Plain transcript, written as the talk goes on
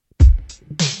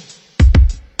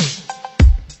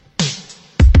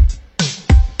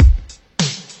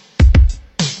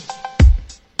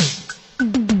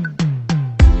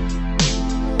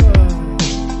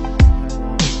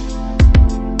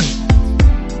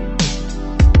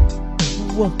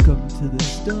Welcome to the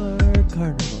Star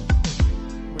Carnival.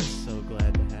 We're so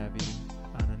glad to have you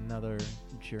on another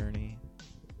journey,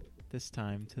 this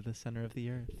time to the center of the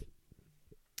earth.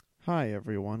 Hi,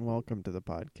 everyone. Welcome to the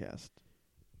podcast.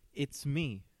 It's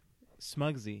me,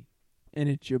 Smugsy. And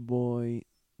it's your boy,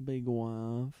 Big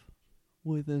Waff,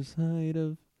 with a side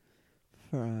of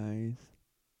fries.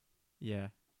 Yeah,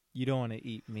 you don't want to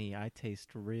eat me. I taste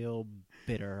real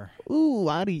bitter. Ooh,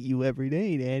 I'd eat you every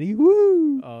day, Daddy. Woo!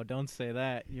 Oh, don't say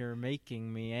that. You're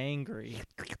making me angry.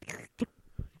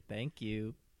 Thank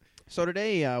you. So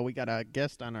today we got a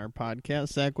guest on our podcast.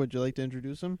 Zach, would you like to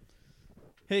introduce him?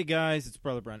 Hey, guys, it's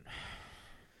Brother Brent.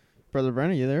 Brother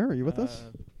Brent, are you there? Are you with us?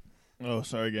 Oh,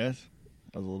 sorry, guys.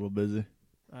 I was a little busy.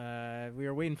 We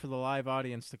were waiting for the live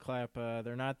audience to clap.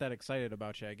 They're not that excited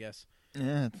about you, I guess.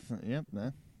 Yeah,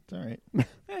 it's all right.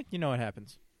 You know what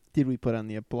happens. Did we put on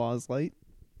the applause light?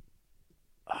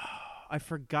 I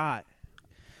forgot.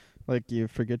 Like you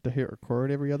forget to hit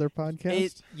record every other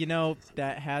podcast?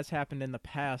 That has happened in the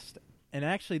past. And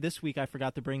actually, this week I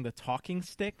forgot to bring the talking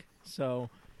stick. So,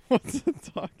 What's a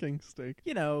talking stick?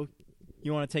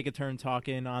 you want to take a turn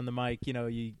talking on the mic.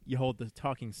 You hold the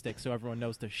talking stick so everyone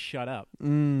knows to shut up.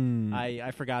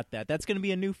 I forgot that. That's going to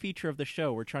be a new feature of the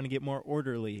show. We're trying to get more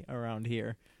orderly around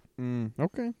here.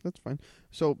 Okay, that's fine.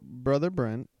 So, Brother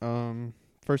Brent,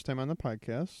 first time on the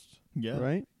podcast, Yeah.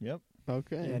 right? Yep.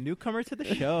 Okay. Yeah, newcomer to the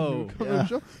show. Newcomer to the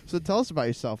show. So tell us about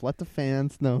yourself. Let the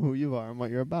fans know who you are and what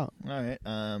you're about. All right.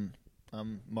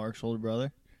 I'm Mark's older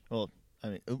brother. Well,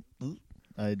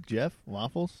 Jeff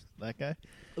Waffles, that guy.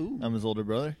 Ooh. I'm his older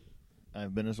brother.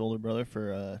 I've been his older brother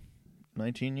for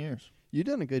 19 years. You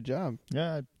done a good job.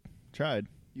 Yeah, I tried.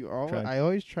 I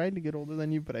always tried to get older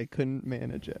than you, but I couldn't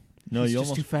manage it. No, He's you just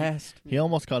almost too fast. He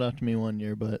almost caught up to me one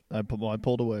year, but I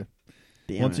pulled away.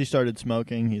 Once he started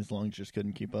smoking, his lungs just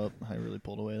couldn't keep up. I really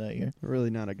pulled away that year. Really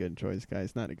not a good choice,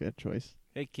 guys. Not a good choice.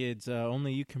 Hey, kids,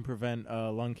 only you can prevent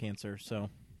lung cancer, so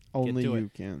Only to you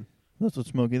it. can. That's what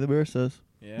Smokey the Bear says.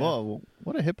 yeah. Whoa,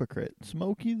 what a hypocrite.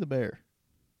 Smokey the Bear.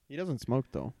 He doesn't smoke,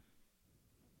 though.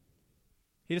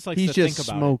 He just likes He's to just think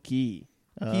about smoky.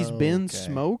 He's been Okay.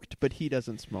 smoked, but he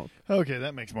doesn't smoke. Okay,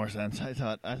 that makes more sense. I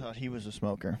thought he was a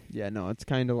smoker. Yeah, no, it's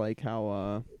kind of like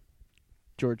how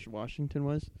George Washington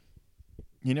was.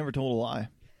 He never told a lie.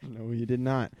 No, he did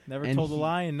not. Never And told a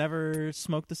lie and never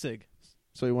smoked a cig.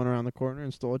 So he went around the corner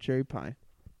and stole a cherry pie.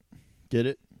 Did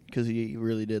it? Because he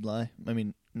really did lie. I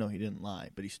mean, no, he didn't lie,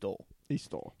 but he stole. He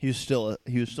stole. He was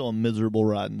still a miserable,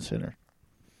 rotten sinner.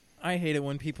 I hate it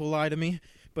when people lie to me,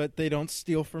 but they don't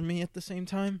steal from me at the same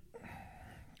time.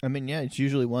 I mean, yeah, it's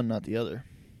usually one, not the other.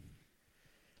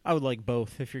 I would like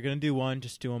both. If you're going to do one,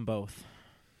 just do them both.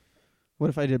 What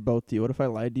if I did both to you? What if I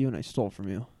lied to you and I stole from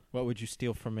you? What would you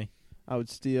steal from me? I would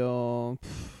steal,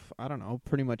 I don't know,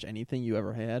 pretty much anything you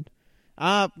ever had.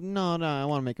 No, I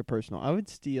want to make it personal. I would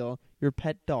steal your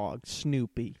pet dog,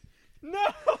 Snoopy. No!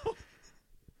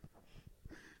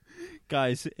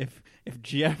 Guys, if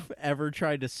Jeff ever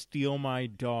tried to steal my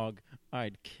dog,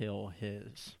 I'd kill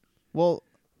his. Well,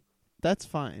 that's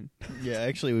fine. Yeah,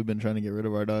 actually, we've been trying to get rid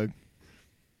of our dog.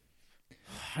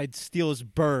 I'd steal his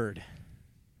bird.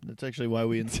 That's actually why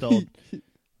we installed...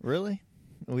 Really?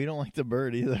 We don't like the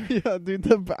bird either. Yeah, dude,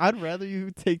 I'd rather you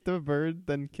take the bird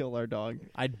than kill our dog.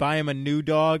 I'd buy him a new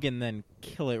dog and then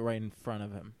kill it right in front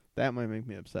of him. That might make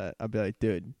me upset. I'd be like,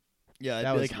 dude. Yeah, I'd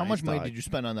That be was like, a how nice much money dog. did you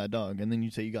spend on that dog? And then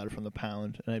you'd say you got it from the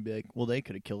pound. And I'd be like, well, they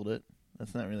could have killed it.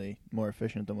 That's not really more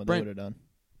efficient than what Brent. they would have done.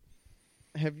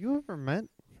 Have you ever met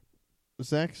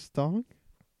Zach's dog?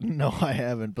 No, I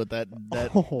haven't. But that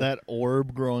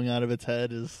orb growing out of its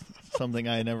head is something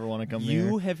I never want to come near.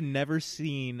 You have never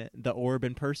seen the orb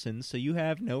in person, so you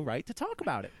have no right to talk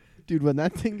about it. Dude, when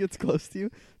that thing gets close to you,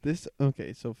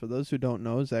 okay, so for those who don't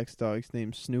know, Zach's dog's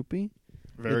name's Snoopy.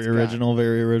 Very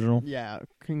original. Yeah,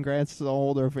 congrats to the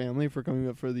Holder family for coming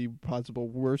up for the possible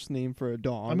worst name for a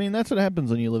dog. I mean, that's what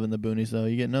happens when you live in the boonies, though.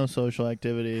 You get no social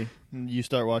activity. You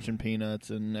start watching Peanuts,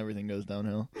 and everything goes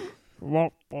downhill. I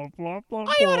ought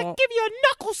to give you a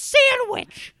knuckle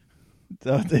sandwich. Is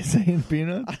that what they say in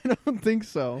Peanuts? I don't think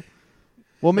so.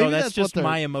 Well, maybe no, that's just what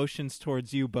my emotions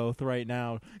towards you both right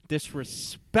now.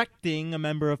 Disrespecting a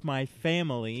member of my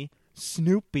family,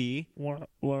 Snoopy. What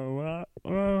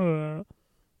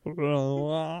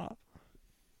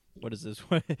is this?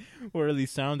 What are these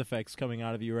sound effects coming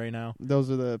out of you right now? Those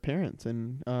are the parents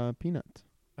in Peanuts.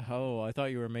 Oh, I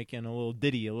thought you were making a little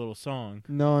ditty, a little song.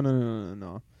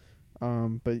 No.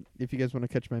 But if you guys want to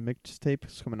catch my mixtape,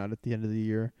 it's coming out at the end of the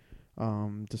year,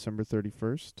 December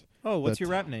 31st. Oh, what's your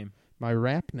rap name? My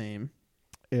rap name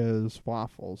is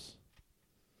Waffles.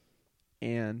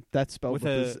 and that's spelled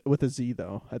with a Z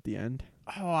though at the end.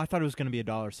 Oh, I thought it was going to be a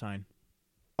 $.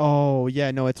 Oh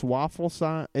yeah, no, it's waffle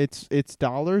sign. It's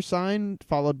 $sign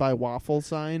followed by waffle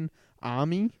sign.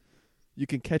 Ami. You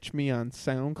can catch me on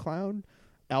SoundCloud.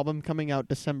 Album coming out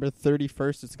December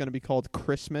 31st. It's going to be called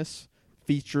Christmas,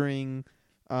 featuring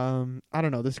I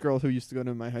don't know, this girl who used to go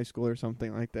to my high school or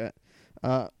something like that.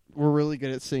 We're really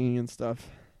good at singing and stuff.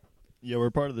 Yeah,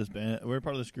 we're part of this band. We're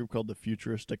part of this group called the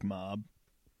Futuristic Mob.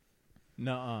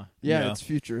 Nuh-uh. Yeah, it's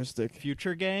futuristic.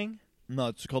 Future Gang? No,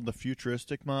 it's called the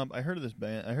Futuristic Mob. I heard of this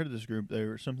band. I heard of this group. They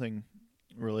were something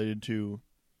related to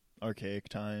archaic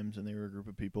times, and they were a group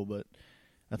of people, but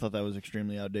I thought that was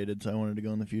extremely outdated, so I wanted to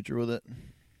go in the future with it.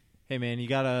 Hey man, you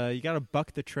gotta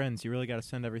buck the trends. You really gotta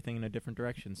send everything in a different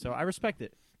direction. So I respect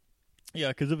it. Yeah,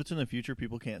 because if it's in the future,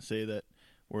 people can't say that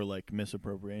we're like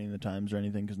misappropriating the times or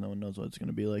anything, because no one knows what it's going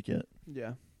to be like yet.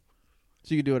 Yeah.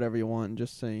 So you can do whatever you want and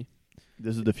just say,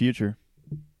 "This is the future."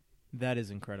 That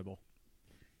is incredible.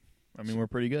 I mean, we're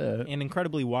pretty good at it. And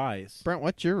incredibly wise. Brent,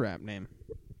 what's your rap name?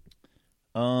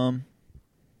 I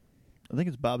think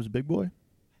it's Bob's Big Boy.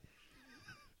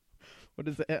 What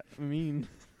does that mean?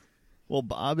 Well,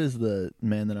 Bob is the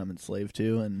man that I'm enslaved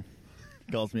to, and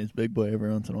he calls me his Big Boy every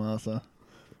once in a while. So,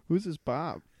 who's this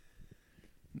Bob?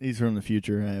 He's from the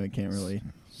future. I can't really.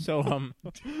 So,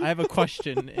 I have a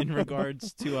question in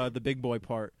regards to the Big Boy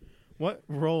part. What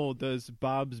role does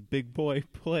Bob's Big Boy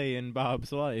play in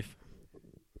Bob's life?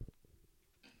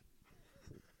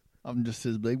 I'm just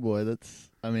his big boy.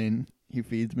 I mean, he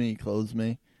feeds me, he clothes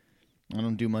me. I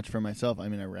don't do much for myself. I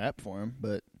mean, I rap for him,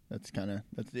 but that's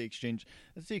the exchange.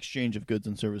 That's the exchange of goods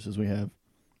and services we have.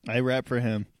 I rap for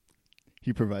him.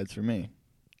 He provides for me.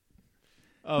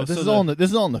 Oh, but this is all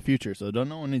in the future, so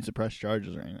no one needs to press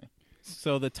charges or anything.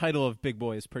 So the title of Big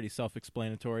Boy is pretty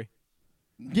self-explanatory.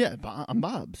 Yeah, I'm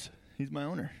Bob's. He's my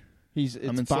owner. It's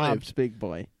Bob's Big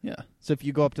Boy. Yeah. So if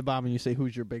you go up to Bob and you say,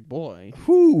 "Who's your big boy?"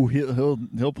 Whoo,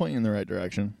 he'll point you in the right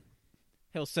direction.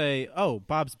 He'll say, "Oh,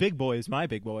 Bob's Big Boy is my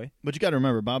big boy." But you got to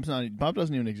remember, Bob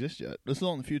doesn't even exist yet. This is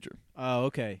all in the future. Oh,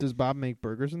 okay. Does Bob make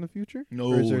burgers in the future? No.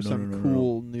 Or is there no, some no, no,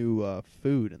 cool new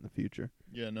food in the future?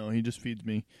 Yeah, no, he just feeds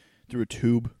me through a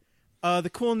tube. The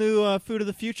cool new food of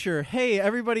the future. Hey,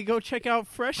 everybody, go check out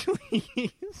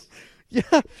Freshly's.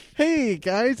 Yeah. Hey,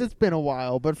 guys, it's been a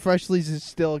while, but Freshly's is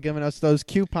still giving us those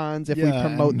coupons if we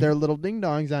promote their little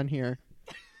ding-dongs on here.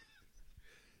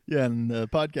 Yeah, and the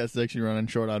podcast is actually running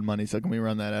short on money, so can we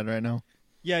run that ad right now?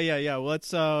 Yeah. Well,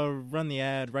 let's run the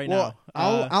ad right now.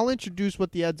 I'll introduce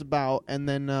what the ad's about, and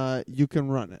then you can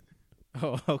run it.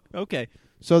 Oh, okay.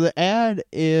 So the ad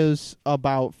is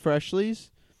about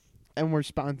Freshly's, and we're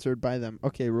sponsored by them.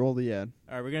 Okay, roll the ad.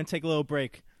 All right, we're going to take a little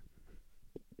break.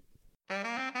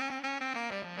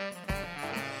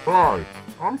 Hi,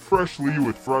 I'm Fresh Lee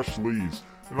with Fresh Lee's,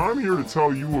 and I'm here to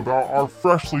tell you about our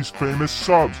Freshly's famous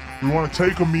subs. We want to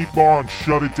take a meatball and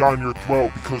shove it down your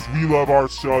throat because we love our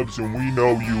subs and we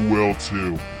know you will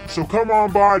too. So come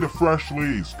on by to Fresh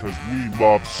Lee's because we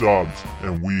love subs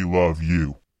and we love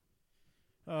you.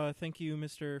 Thank you,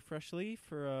 Mr. Freshly,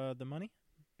 for the money.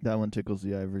 That one tickles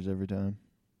the Ivers every time.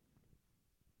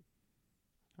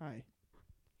 Hi.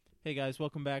 Hey, guys,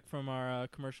 welcome back from our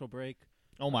commercial break.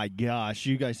 Oh, my gosh.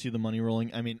 You guys see the money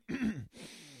rolling? I mean,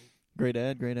 great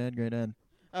ad.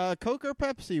 Coke or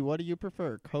Pepsi? What do you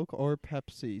prefer, Coke or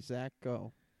Pepsi? Zach,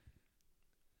 go.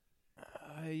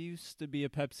 I used to be a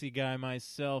Pepsi guy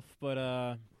myself,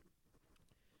 but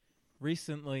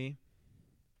recently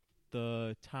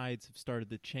the tides have started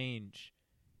to change,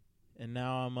 and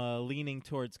now I'm leaning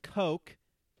towards Coke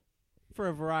for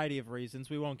a variety of reasons.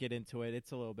 We won't get into it.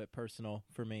 It's a little bit personal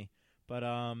for me, but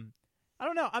I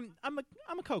don't know.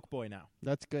 I'm a Coke boy now.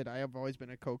 That's good. I have always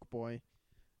been a Coke boy,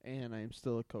 and I am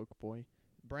still a Coke boy.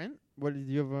 Brent, what did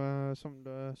you have something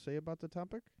to say about the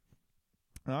topic?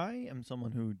 I am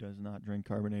someone who does not drink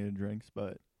carbonated drinks,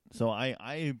 but so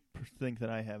I think that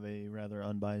I have a rather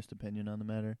unbiased opinion on the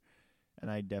matter, and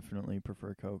I definitely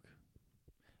prefer Coke.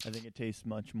 I think it tastes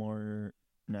much more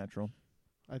natural.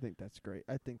 I think that's great.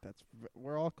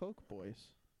 We're all Coke boys.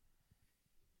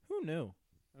 Who knew?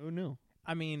 Who knew?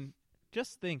 I mean,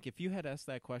 just think, if you had asked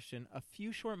that question a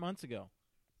few short months ago,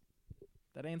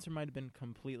 that answer might have been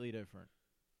completely different.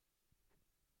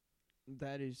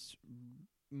 That is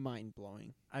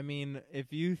mind-blowing. I mean,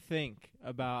 if you think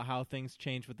about how things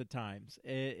change with the times,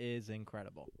 it is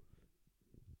incredible.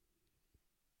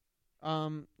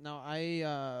 Now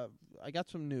I got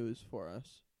some news for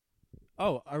us.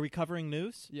 Oh, are we covering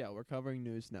news? Yeah, we're covering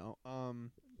news now.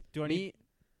 Do I need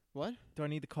what? Do I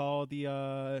need to call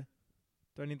the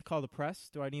Do I need to call the press?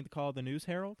 Do I need to call the News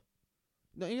Herald?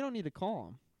 No, you don't need to call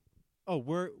them. Oh,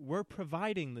 we're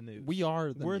providing the news. We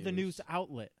are the We're news. the news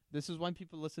outlet. This is why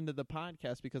people listen to the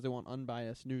podcast, because they want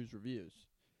unbiased news reviews.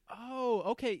 Oh,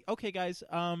 okay, guys.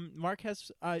 Mark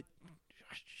has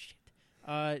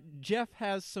Jeff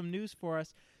has some news for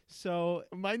us. So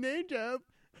My name, Jeff.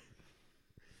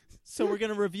 So we're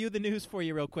gonna review the news for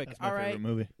you real quick. That's my All right. favorite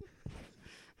movie.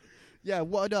 Yeah,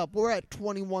 what up? We're at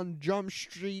 21 Jump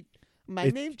Street. My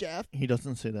name's Jeff. He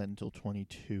doesn't say that until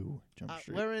 22 Jump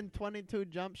Street. We're in 22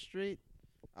 Jump Street.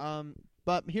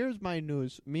 But here's my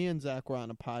news. Me and Zach were on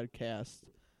a podcast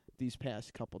these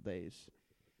past couple days.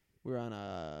 We were on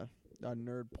a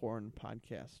nerd porn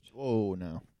podcast. Oh,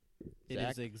 no. It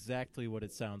Zach? is exactly what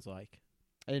it sounds like.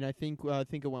 And I think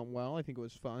it went well. I think it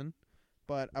was fun.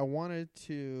 But I wanted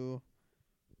to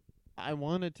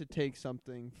take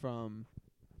something from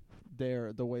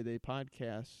the way they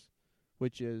podcast,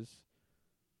 which is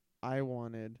I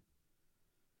wanted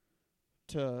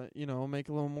to, make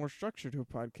a little more structure to a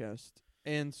podcast.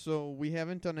 And so we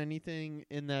haven't done anything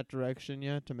in that direction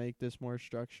yet to make this more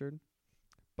structured.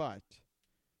 But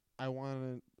I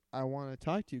want to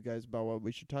talk to you guys about what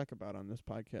we should talk about on this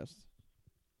podcast.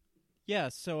 Yeah,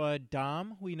 so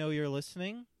Dom, we know you're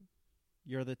listening.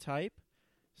 You're the type.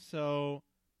 So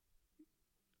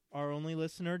our only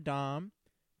listener, Dom,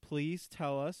 please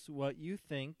tell us what you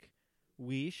think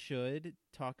we should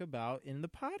talk about in the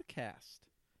podcast.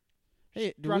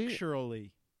 Hey,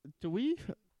 structurally. Do we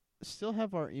still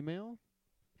have our email?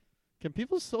 Can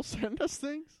people still send us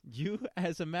things? You,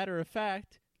 as a matter of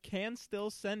fact, can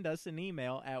still send us an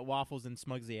email at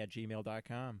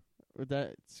wafflesandsmugsy@gmail.com.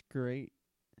 That's great.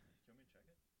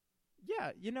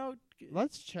 Yeah,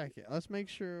 Let's check it. Let's make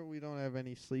sure we don't have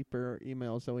any sleeper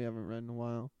emails that we haven't read in a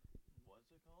while. What's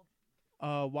it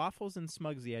called?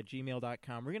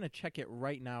 wafflesandsmugsy@gmail.com. We're going to check it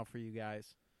right now for you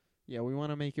guys. Yeah, we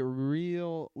want to make it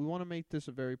real. We want to make this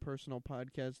a very personal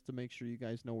podcast to make sure you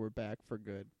guys know we're back for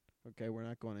good. Okay, we're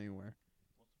not going anywhere.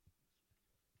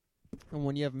 And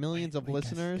when you have millions of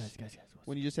listeners, Guys,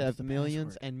 when you just have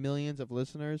millions and millions of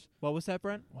listeners. What was that,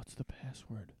 Brent? What's the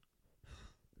password?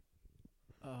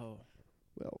 Oh.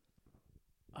 Well,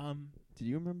 Do do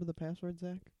you remember the password,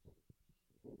 Zach?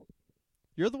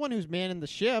 You're the one who's manning the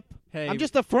ship. Hey, I'm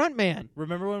just the front man.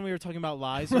 remember when we were talking about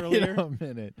lies Wait earlier? a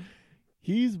minute.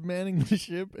 He's manning the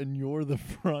ship, and you're the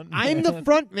front man. I'm the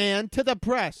front man to the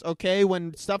press, okay?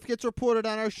 When stuff gets reported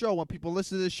on our show, when people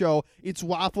listen to the show, it's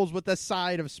Waffles with the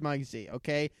side of Smugsy,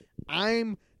 okay?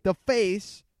 I'm the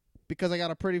face because I got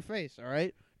a pretty face, all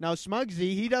right? Now,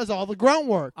 Smugsy, he does all the grunt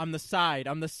work. I'm the side.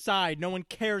 No one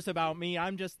cares about me.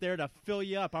 I'm just there to fill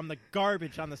you up. I'm the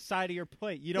garbage on the side of your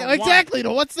plate. You don't Yeah, exactly.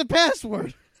 Now, what's the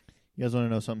password? You guys want to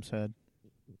know something sad?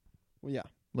 Well, yeah.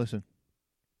 Listen.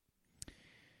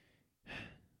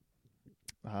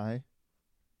 I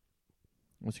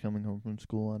was coming home from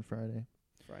school on Friday,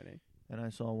 and I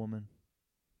saw a woman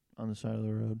on the side of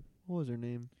the road. What was her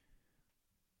name?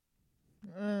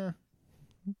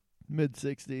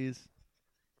 Mid-60s.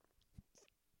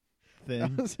 That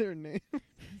Thin. was her name.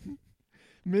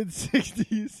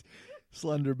 Mid-60s.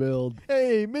 Slender build.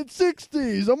 Hey,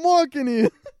 mid-60s. I'm walking here.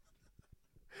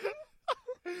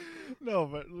 No,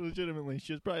 but legitimately,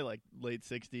 she was probably like late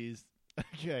 60s.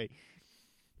 Okay.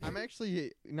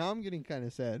 I'm getting kind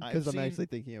of sad I've because I'm seen- actually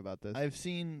thinking about this. I've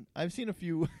seen a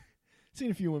few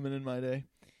women in my day.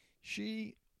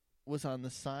 She was on the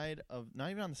side of,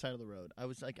 not even on the side of the road. I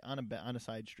was like on a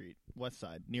side street, west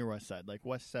side, near west side, like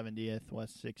West 70th,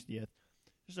 West 60th.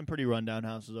 There's some pretty rundown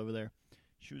houses over there.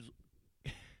 She was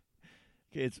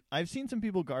okay. I've seen some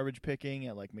people garbage picking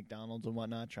at like McDonald's and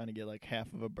whatnot, trying to get like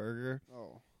half of a burger.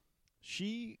 Oh.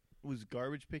 She was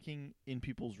garbage picking in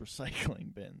people's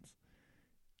recycling bins.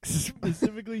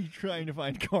 Specifically trying to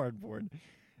find cardboard.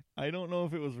 I don't know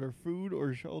if it was for food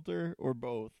or shelter or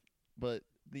both, but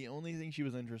the only thing she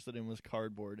was interested in was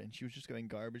cardboard, and she was just going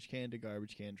garbage can to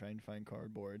garbage can trying to find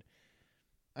cardboard.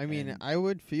 I mean, And- I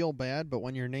would feel bad, but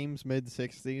when your name's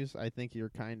mid-60s, I think you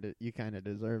kind of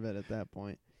deserve it at that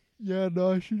point. Yeah,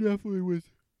 no, she definitely was.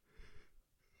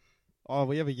 Oh,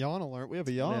 we have a yawn alert. We have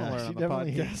a yawn alert she on the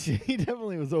definitely, podcast. she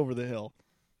definitely was over the hill.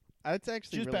 That's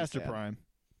actually She was really past her sad. prime.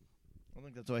 I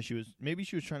think that's why she was. Maybe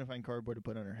she was trying to find cardboard to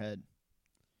put on her head.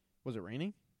 Was it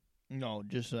raining? No,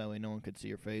 just so that way no one could see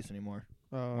her face anymore.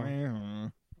 Oh,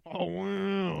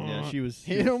 wow. Yeah, she was.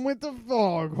 Hit him with the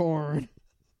foghorn.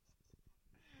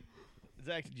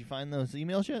 Zach, did you find those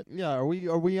emails yet? Yeah, are we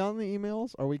on the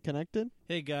emails? Are we connected?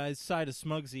 Hey guys, side of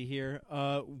Smugsy here.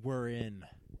 We're in.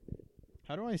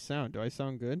 How do I sound? Do I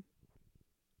sound good?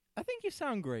 I think you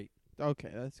sound great. Okay,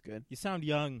 that's good. You sound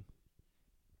young.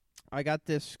 We got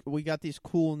these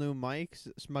cool new mics.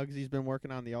 Smugsy's been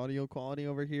working on the audio quality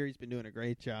over here. He's been doing a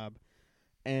great job.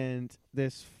 and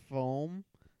this foam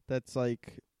that's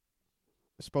like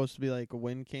supposed to be like a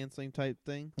wind canceling type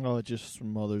thing. Oh, it just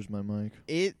smothers my mic.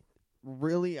 It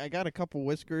really, I got a couple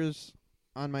whiskers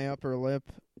on my upper lip,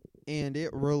 and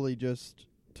it really just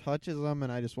touches them,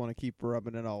 and I just want to keep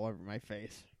rubbing it all over my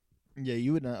face. Yeah,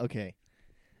 you would not. Okay.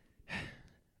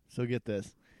 So get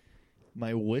this.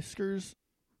 My whiskers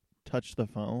touch the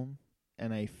foam,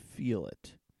 and I feel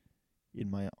it in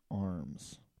my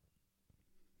arms.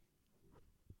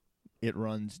 It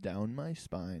runs down my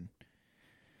spine,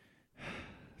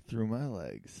 through my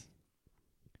legs.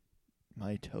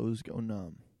 My toes go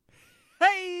numb.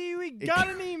 Hey, we got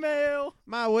an email.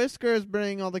 My whiskers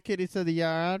bring all the kitties to the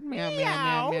yard. Meow, meow,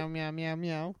 meow, meow, meow, meow,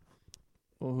 meow.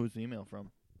 Well, who's the email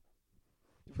from?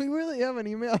 We really have an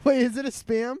email. Wait, is it a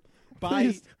spam?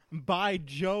 By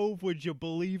Jove, would you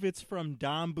believe it's from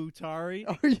Dom Butari?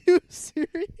 Are you serious?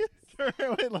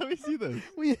 Wait, let me see this.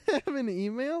 We have an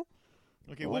email?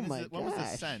 Okay, Oh when my was this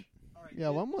gosh. sent? Yeah,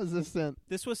 when was this sent?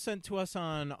 This was sent to us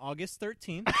on August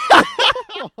 13th.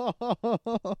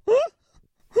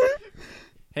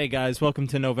 Hey, guys, welcome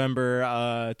to November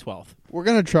 12th. We're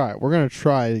going to try. We're going to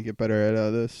try to get better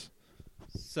at this.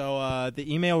 So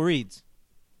the email reads,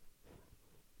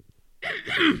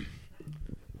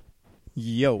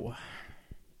 Yo.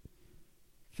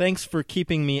 Thanks for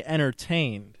keeping me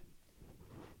entertained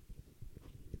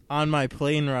on my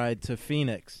plane ride to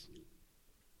Phoenix.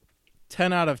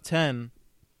 10 out of 10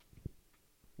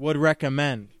 would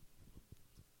recommend.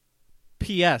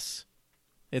 P.S.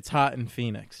 It's hot in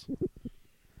Phoenix.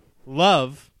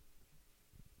 Love,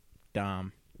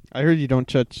 Dom. I heard you don't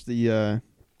touch the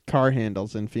car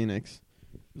handles in Phoenix.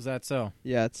 Is that so?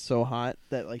 Yeah, it's so hot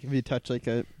that like if you touch like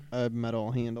a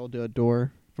metal handle to a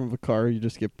door from a car, you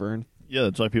just get burned. Yeah,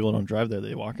 that's why people don't drive there.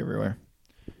 They walk everywhere.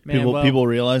 Man, People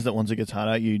realize that once it gets hot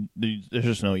out, there's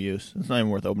just no use. It's not even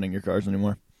worth opening your cars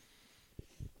anymore.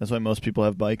 That's why most people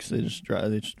have bikes. They just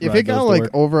drive. If it got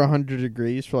like over 100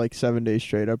 degrees for like 7 days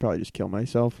straight, I'd probably just kill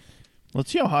myself. Let's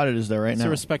see how hot it is there right it's now. a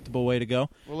respectable way to go.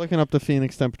 We're looking up the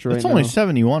Phoenix temperature right now. It's only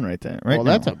 71 right there. Right well,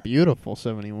 now. that's a beautiful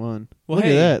 71. Well, Look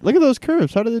hey. at that. Look at those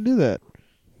curves. How did they do that?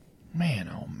 Man,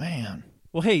 oh man.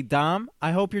 Well, hey, Dom,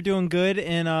 I hope you're doing good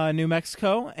in New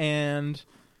Mexico, and,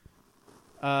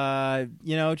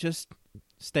 just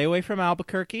stay away from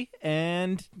Albuquerque,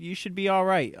 and you should be all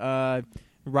right.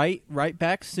 Write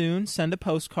back soon. Send a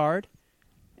postcard.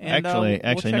 And, Actually,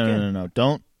 we'll check in. no.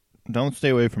 Don't stay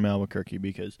away from Albuquerque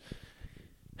because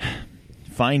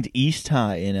find East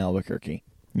High in Albuquerque.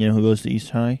 You know who goes to East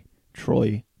High?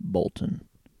 Troy Bolton.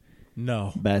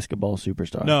 No. Basketball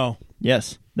superstar. No.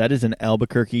 Yes, that is in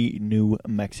Albuquerque, New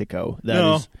Mexico.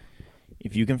 That is,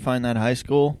 if you can find that high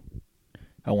school,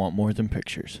 I want more than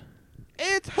pictures.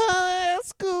 It's High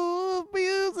School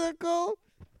Musical.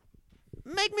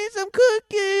 Make me some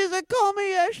cookies and call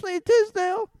me Ashley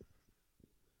Tisdale.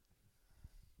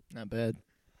 Not bad.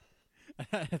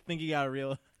 I think you got a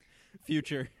real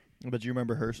future. But do you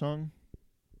remember her song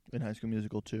in High School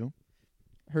Musical 2?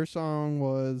 Her song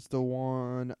was the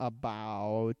one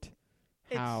about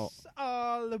how... It's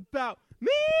all about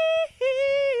me.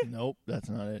 Nope, that's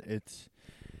not it. It's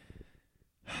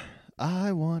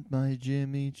I want my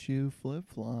Jimmy Choo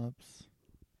flip-flops.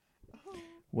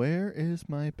 Where is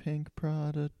my pink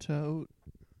Prada tote?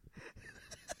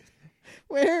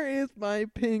 Where is my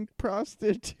pink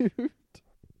prostitute?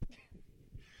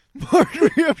 Mark,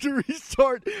 we have to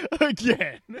restart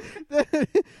again.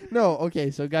 No, okay,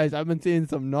 so guys, I've been seeing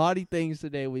some naughty things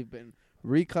today. We've been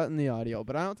recutting the audio,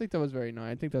 but I don't think that was very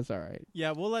naughty. I think that's all right.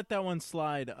 Yeah, we'll let that one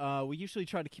slide. We usually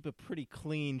try to keep a pretty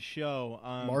clean show.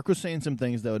 Mark was saying some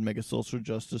things that would make a social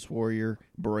justice warrior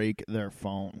break their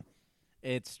phone.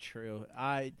 It's true.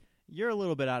 You're a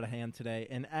little bit out of hand today,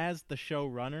 and as the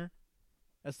showrunner,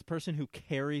 as the person who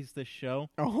carries the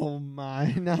show, Oh,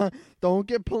 my. Now, don't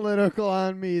get political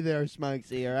on me there,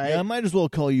 Smugsy, all right? Yeah, I might as well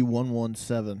call you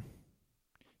 117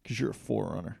 because you're a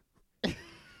forerunner.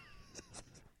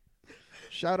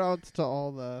 Shout-outs to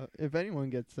all the... If anyone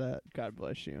gets that, God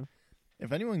bless you.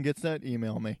 If anyone gets that,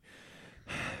 email me.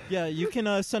 yeah, you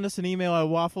can send us an email at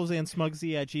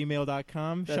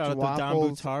wafflesandsmugsy@gmail.com. That's Shout out to Don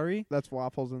waffles. Butari. That's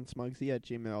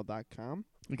wafflesandsmugsy@gmail.com.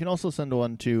 You can also send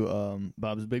one to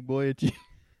Bob's Big Boy at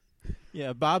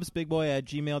Yeah,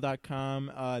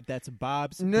 bobsbigboy@gmail.com. That's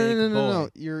Bob's Big No. Boy.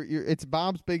 You're it's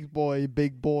Bob's Big Boy,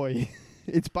 Big Boy.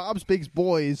 It's Bob's Big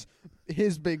Boys,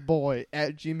 his Big Boy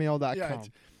 @gmail.com. Yeah,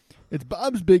 it's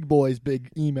Bob's Big Boy's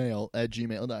big email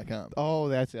 @gmail.com. Oh,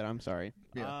 that's it. I'm sorry.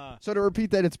 Yeah. So to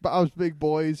repeat that, it's Bob's Big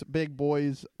Boys, Big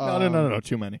Boys. No,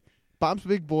 too many. Bob's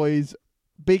Big Boys,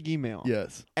 big email.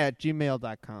 Yes.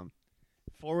 @gmail.com.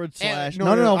 /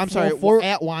 No, I'm sorry.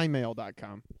 At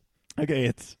ymail.com. Okay,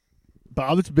 it's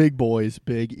Bob's Big Boys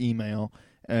Big Email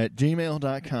at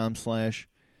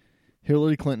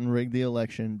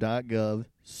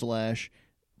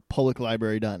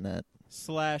gmail.com/hillaryclintonrigtheelection.gov/publiclibrary.net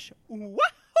 /wahoo.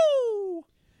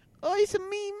 Oh, it's a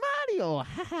me Mario.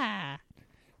 Ha ha.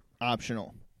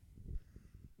 optional.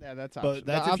 Yeah, that's optional. But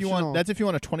that's if you want. That's if you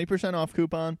want a 20% off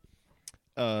coupon.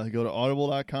 Go to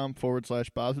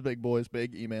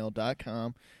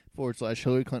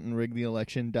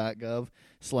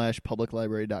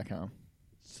audible.com/BobsBigBoys/hillaryclintonrigtheelection.gov/publiclibrary.com.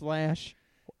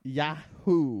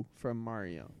 /Yahoo from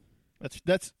Mario. That's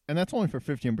only for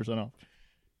 15% off.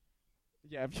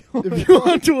 Yeah, if you If you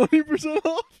want 20%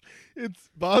 off, it's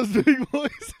Bob's Big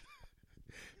Boys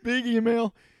Big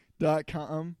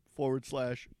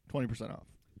Email.com/20% off.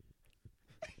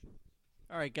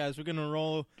 All right, guys, we're gonna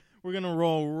roll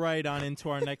right on into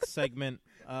our next segment.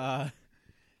 That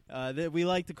we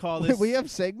like to call this. We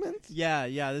have segments?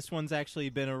 Yeah. This one's actually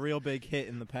been a real big hit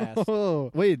in the past.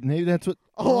 Oh, Wait, maybe that's what.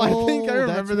 I think I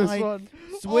remember this why- one.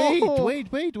 Wait, Oh.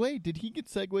 wait. Did he get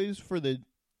segues for the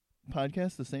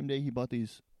podcast the same day he bought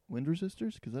these wind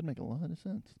resistors? Because that'd make a lot of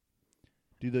sense.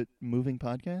 Do the moving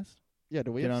podcast? Yeah,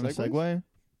 do we Get have on a segues? Segway?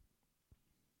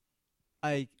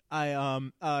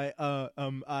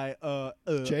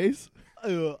 Chase?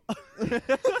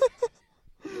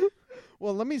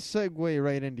 Well, let me segue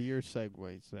right into your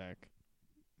segue, Zach.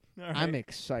 All right. I'm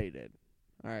excited.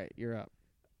 All right, you're up.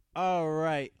 All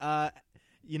right.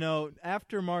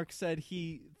 After Mark said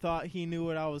he thought he knew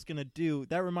what I was going to do,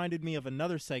 that reminded me of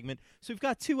another segment. So we've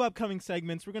got two upcoming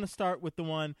segments. We're going to start with the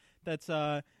one that's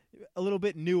a little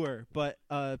bit newer, but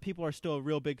people are still a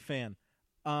real big fan.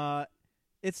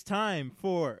 It's time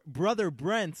for Brother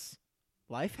Brent's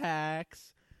Life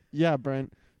Hacks. Yeah,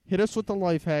 Brent. Hit us with the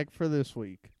life hack for this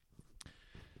week.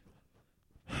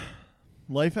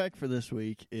 Life hack for this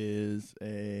week is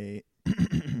a...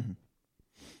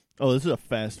 Oh, this is a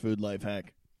fast food life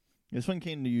hack. This one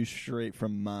came to you straight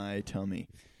from my tummy.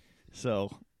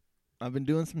 So, I've been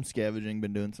doing some scavenging,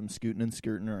 been doing some scooting and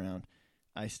skirting around.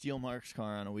 I steal Mark's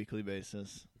car on a weekly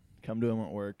basis. Come to him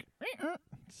at work.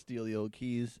 Steal the old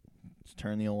keys. Just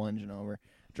turn the old engine over.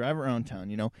 Drive around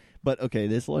town, But, okay,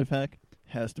 this life hack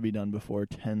has to be done before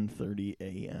 10:30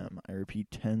 a.m. I repeat,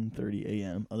 10:30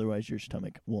 a.m. Otherwise, your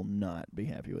stomach will not be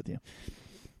happy with you.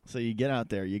 So you get out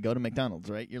there, you go to McDonald's,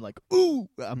 right? You're like, ooh,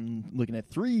 I'm looking at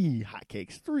 3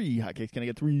 hotcakes. Can I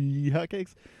get 3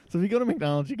 hotcakes? So if you go to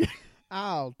McDonald's, you get...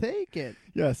 I'll take it.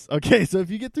 Yes. Okay, so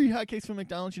if you get 3 hotcakes from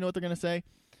McDonald's, you know what they're going to say?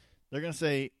 They're going to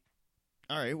say,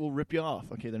 all right, we'll rip you off.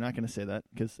 Okay, they're not going to say that,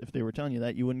 because if they were telling you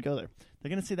that, you wouldn't go there. They're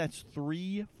going to say that's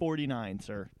 $3.49,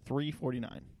 sir.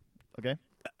 $3.49. Okay?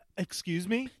 Excuse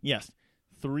me? Yes.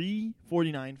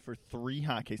 $3.49 for 3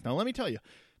 hotcakes. Now, let me tell you,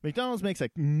 McDonald's makes a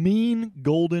mean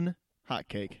golden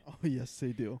hotcake. Oh, yes,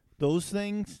 they do. Those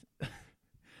things,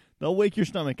 they'll wake your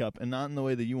stomach up, and not in the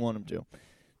way that you want them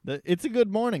to. It's a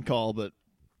good morning call, but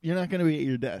you're not going to be at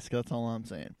your desk. That's all I'm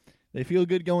saying. They feel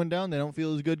good going down. They don't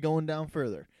feel as good going down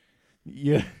further.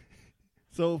 Yeah.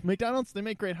 So, McDonald's, they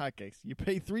make great hotcakes. You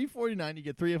pay $3.49, you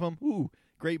get 3 of them. Ooh,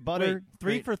 great butter. Wait,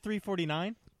 3 for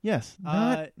 $3.49? Yes,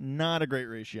 not a great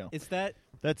ratio. Is that?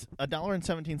 That's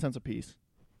 $1.17 a piece.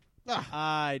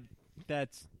 That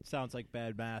sounds like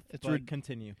bad math. But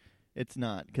continue. It's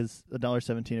not, because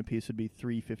 $1.17 a piece would be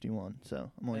 $3.51.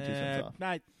 So I'm only 2 cents off.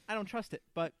 I don't trust it,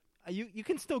 but you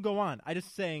can still go on. I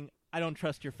just saying I don't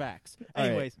trust your facts. All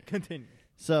Anyways, continue.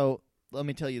 So let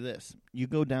me tell you this: you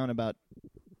go down about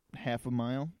half a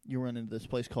mile, you run into this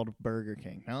place called Burger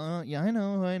King. Yeah, I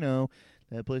know.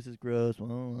 That place is gross.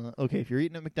 Well, okay, if you're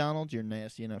eating at McDonald's, you're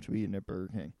nasty enough to be eating at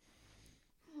Burger King.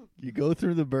 You go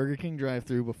through the Burger King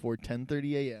drive-thru before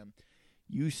 10:30 a.m.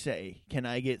 You say, "Can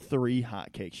I get 3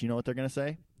 hotcakes?" You know what they're going to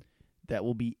say? That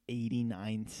will be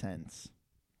 89 cents.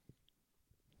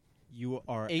 You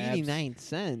are 89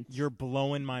 cents. You're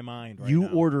blowing my mind right You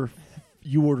now. order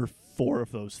 4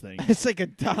 of those things. It's like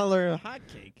 $1 a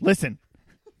hotcake. Listen.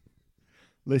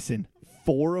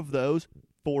 4 of those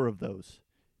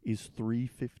is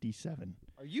 $3.57.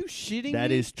 Are you shitting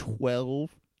That me? is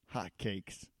 12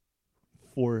 hotcakes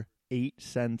for 8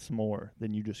 cents more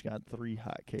than you just got 3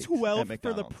 hotcakes. 12 at for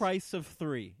the McDonald's. price of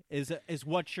 3 is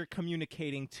what you're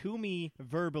communicating to me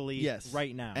verbally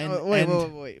right now. And- wait.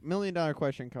 $1 million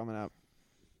question coming up.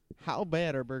 How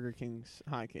bad are Burger King's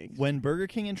hotcakes? When Burger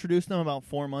King introduced them about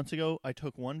 4 months ago, I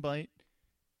took 1 bite,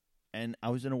 and I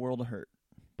was in a world of hurt.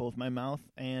 Both my mouth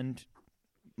and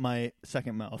my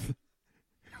second mouth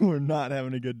were not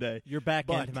having a good day. Your back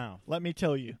But end mouth. let me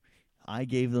tell you, I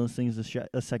gave those things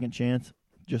a second chance,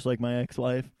 just like my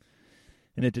ex-wife,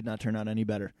 and it did not turn out any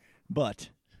better. But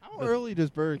How How early does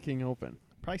Burger King open?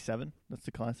 Probably 7. That's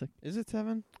the classic. Is it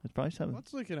 7? It's probably 7.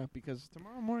 Let's look it up because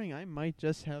tomorrow morning I might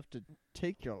just have to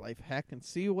take your life hack and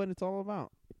see what it's all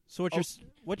about. So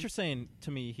what you're saying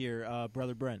to me here,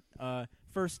 Brother Brent?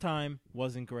 First time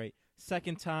wasn't great.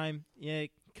 Second time, yeah,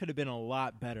 it could have been a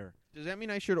lot better. Does that mean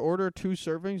I should order 2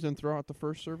 servings and throw out the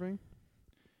first serving?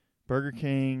 Burger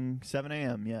King, 7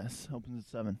 a.m., yes. Opens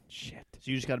at 7. Shit.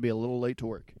 So you just got to be a little late to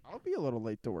work. I'll be a little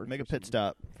late to work. Make a for pit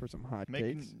stop. for some hot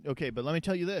cakes. Okay, but let me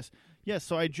tell you this. Yes,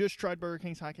 so I just tried Burger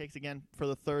King's hotcakes again for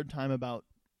the 3rd time about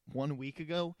 1 week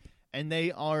ago, and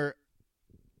they are,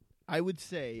 I would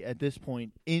say, at this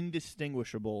point,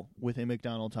 indistinguishable with a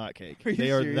McDonald's hotcake. Are you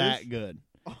They are serious? that good.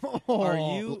 Oh.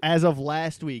 Are you? As of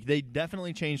last week, they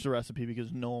definitely changed the recipe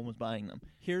because no one was buying them.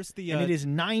 Here's the. And it is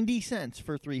 90 cents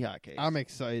for 3 hotcakes. I'm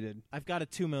excited. I've got a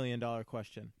 $2 million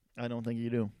question. I don't think you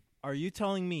do. Are you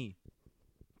telling me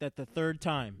that the 3rd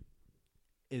time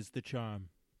is the charm?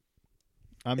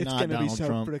 I'm It's not gonna be Donald so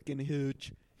Trump. freaking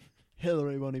huge.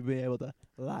 Hillary won't even be able to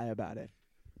lie about it.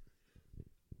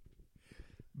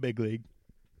 Big league.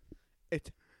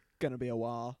 It's gonna be a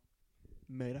wall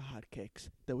made of hotcakes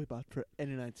that we bought for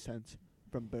 89 cents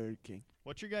from Burger King.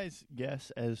 What's your guys' guess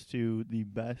as to the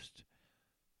best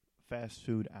fast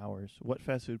food hours? What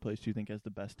fast food place do you think has the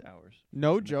best hours?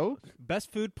 No joke.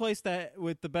 Best food place that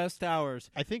with the best hours.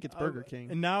 I think it's Burger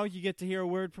King. And now you get to hear a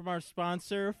word from our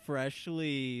sponsor,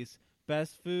 Freshly's.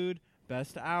 Best food,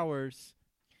 best hours.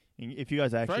 If you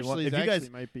guys actually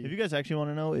want, might be. if you guys actually want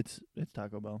to know, it's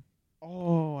Taco Bell.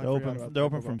 Oh, I They're forgot open. about They're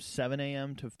Taco open Bell. from 7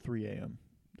 a.m. to 3 a.m.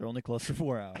 They're only closed for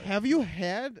 4 hours. Have you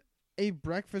had a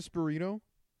breakfast burrito?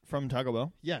 From Taco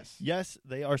Bell? Yes. Yes,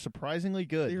 they are surprisingly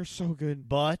good. They are so good.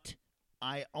 But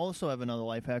I also have another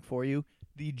life hack for you.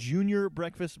 The junior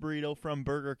breakfast burrito from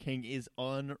Burger King is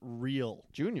unreal.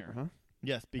 Junior, huh?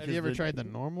 Yes, because Have you ever tried the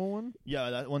normal one? Yeah,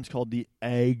 that one's called the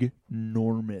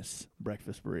Egg-normous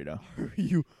breakfast burrito.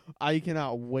 I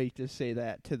cannot wait to say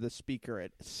that to the speaker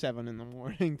at 7 in the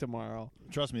morning tomorrow.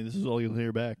 Trust me, this is all you'll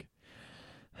hear back.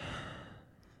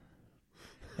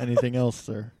 Anything else,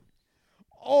 sir?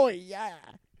 Oh, yeah.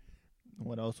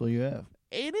 What else will you have?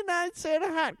 89-cent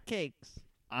hotcakes.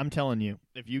 I'm telling you,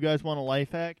 if you guys want a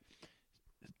life hack,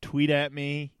 tweet at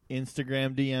me,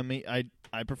 Instagram DM me.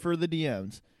 I prefer the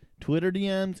DMs. Twitter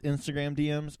DMs, Instagram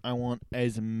DMs. I want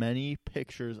as many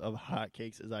pictures of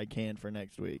hotcakes as I can for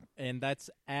next week. And that's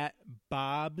at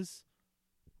Bob's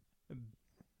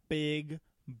Big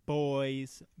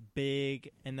Boys Big,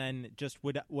 and then just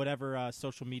whatever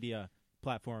social media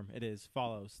platform it is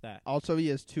follows that. Also, he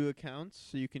has 2 accounts,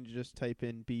 so you can just type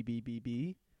in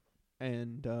BBBB,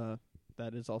 and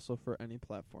that is also for any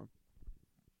platform.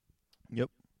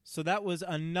 Yep. So that was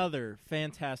another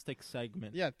fantastic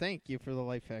segment. Yeah, thank you for the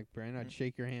life hack, Brent. I'd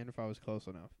shake your hand if I was close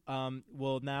enough.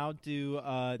 We'll now do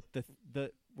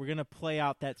the we're gonna play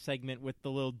out that segment with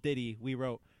the little ditty we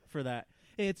wrote for that.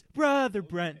 It's Brother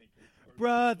Brent,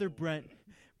 Brother Brent,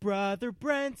 Brother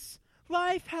Brent's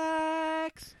life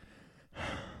hacks.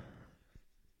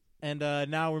 And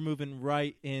now we're moving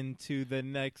right into the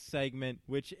next segment,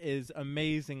 which is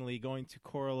amazingly going to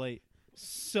correlate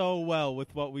so well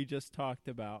with what we just talked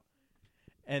about.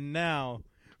 And now,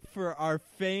 for our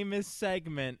famous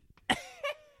segment, what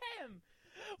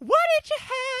did you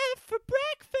have for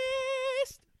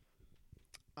breakfast?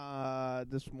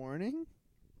 This morning?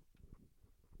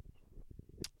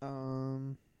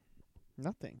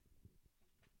 Nothing.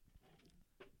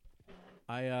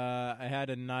 I had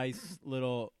a nice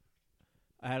little.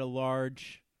 I had a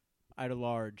large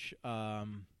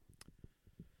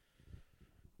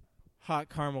hot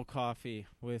caramel coffee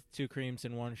with 2 creams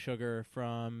and 1 sugar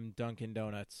from Dunkin'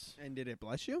 Donuts. And did it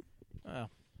bless you?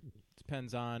 Well,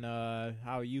 depends on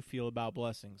how you feel about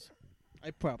blessings.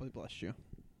 I probably blessed you.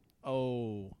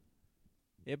 Oh,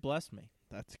 it blessed me.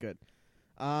 That's good.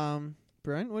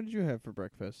 Brent, what did you have for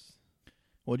breakfast?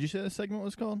 What did you say this segment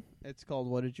was called? It's called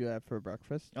What Did You Have for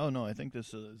Breakfast? Oh, no, I think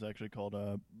this is actually called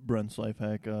Brent's Life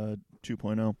Hack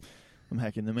 2.0. I'm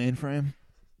hacking the mainframe.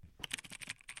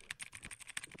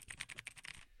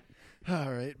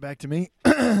 All right, back to me.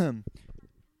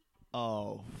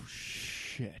 Oh,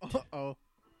 shit.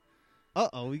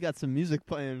 Uh-oh, we got some music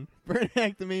playing. Brent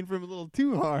hacked the mainframe a little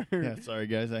too hard. Yeah, sorry,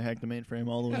 guys. I hacked the mainframe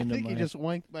all the way I into think my... he just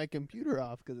wanked my computer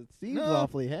off because it seems No.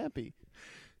 awfully happy.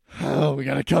 Oh, we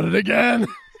got to cut it again.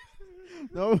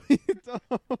 No, we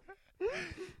don't.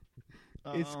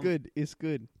 It's Um, good. It's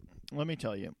good. Let me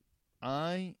tell you,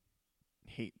 I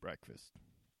hate breakfast.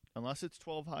 Unless it's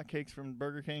 12 hotcakes from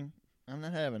Burger King, I'm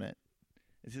not having it.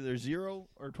 It's either 0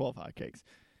 or 12 hotcakes.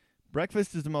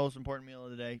 Breakfast is the most important meal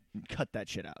of the day. Cut that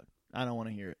shit out. I don't want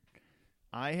to hear it.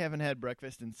 I haven't had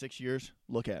breakfast in 6 years.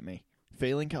 Look at me.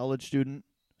 Failing college student,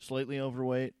 slightly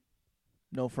overweight,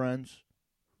 no friends,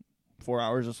 4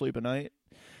 hours of sleep a night.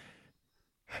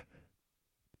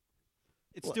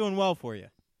 It's doing well for you.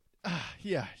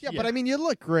 Yeah, but I mean, you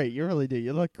look great. You really do.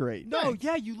 You look great. No, Thanks.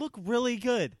 yeah, you look really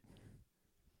good.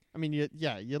 I mean, you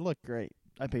look great.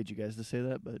 I paid you guys to say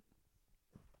that, but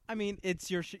I mean, it's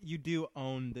your you do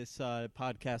own this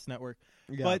podcast network,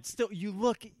 Yeah. but still, you're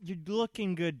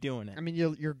looking good doing it. I mean,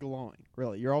 you're glowing.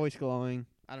 Really, you're always glowing.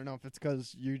 I don't know if it's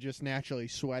because you're just naturally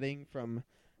sweating from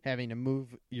having to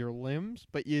move your limbs,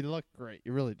 but you look great.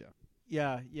 You really do.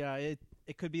 Yeah.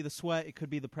 It could be the sweat, it could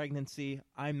be the pregnancy.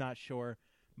 I'm not sure,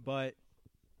 but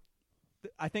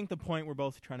I think the point we're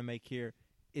both trying to make here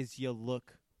is you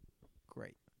look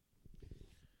great.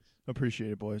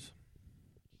 appreciate it, boys.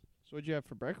 So what'd you have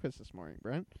for breakfast this morning,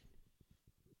 Brent?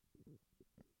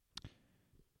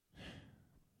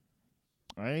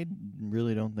 I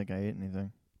really don't think I ate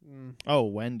anything. Mm. Oh,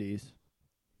 Wendy's.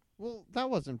 Well, that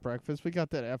wasn't breakfast. We got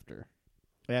that after.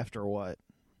 After what?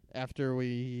 After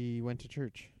we went to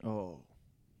church. Oh.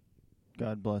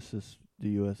 God bless the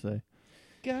USA.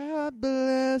 God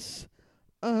bless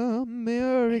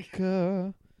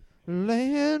America,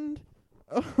 land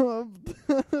of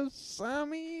the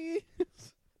Sammies.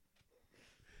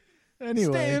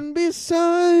 Anyway. Stand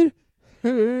beside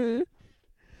her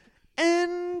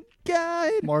and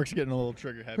guide. Mark's getting a little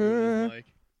trigger happy with his mic.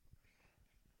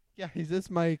 Yeah, this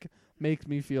mic makes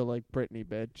me feel like Britney,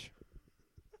 bitch.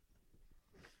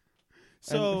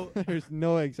 So And there's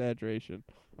no exaggeration.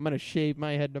 I'm gonna shave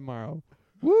my head tomorrow.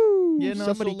 Woo! Yeah, no,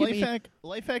 Somebody so give me.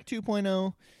 life hack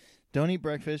 2.0. Don't eat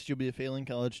breakfast. You'll be a failing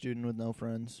college student with no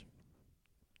friends.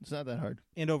 It's not that hard.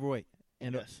 and overweight.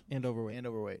 And Yes. and overweight. And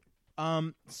overweight.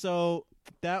 So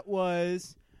that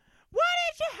was what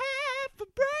did you have for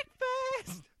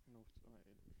breakfast?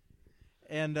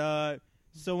 And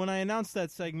so when I announced that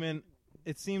segment,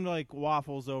 it seemed like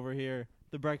Waffles over here,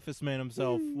 the breakfast man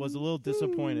himself, was a little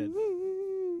disappointed.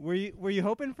 Were you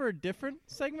hoping for a different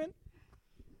segment?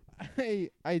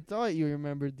 I thought you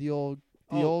remembered the old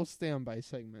standby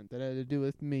segment that had to do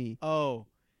with me. Oh,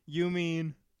 you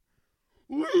mean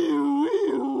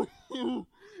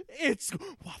it's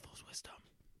Waffles Wisdom.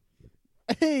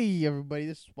 Hey everybody,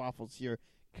 this is Waffles here,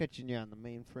 catching you on the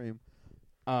mainframe.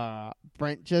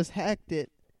 Brent just hacked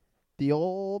it. The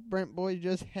old Brent boy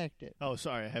just hacked it. Oh,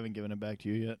 sorry. I haven't given it back to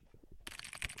you yet.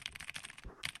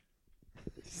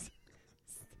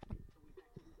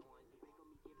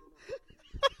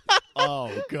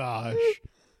 Oh, gosh.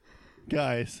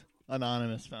 Guys,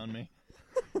 Anonymous found me.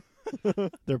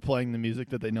 They're playing the music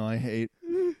that they know I hate.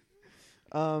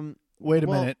 Wait a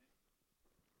minute.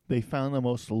 They found the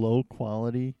most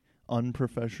low-quality,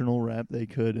 unprofessional rap they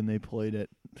could, and they played it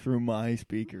through my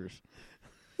speakers.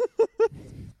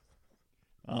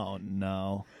 Oh,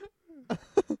 no.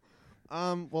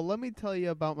 Well, let me tell you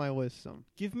about my wisdom.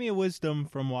 Give me a wisdom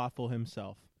from Waffle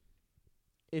himself.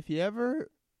 If you ever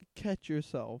catch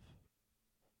yourself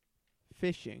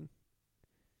fishing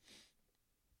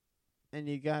and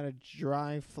you got a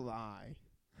dry fly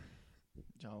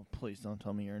Oh, please don't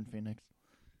tell me you're in Phoenix.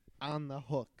 on the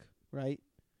hook, right?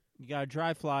 You got a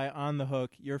dry fly on the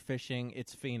hook. You're fishing.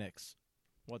 It's Phoenix.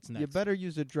 What's next? You better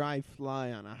use a dry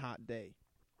fly on a hot day.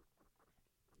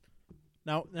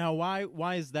 Now,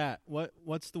 why is that?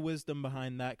 What's the wisdom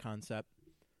behind that concept?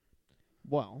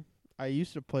 Well, I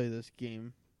used to play this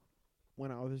game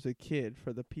when I was a kid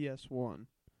for the PS1,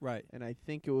 Right. and I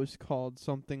think it was called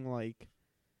something like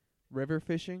river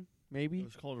fishing, maybe? It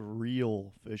was called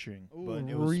reel fishing, Ooh, but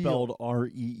it was reel. spelled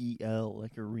R-E-E-L,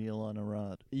 like a reel on a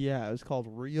rod. Yeah, it was called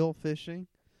reel fishing,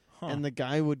 Huh. and the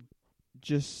guy would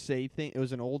just say things. It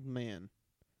was an old man.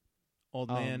 Old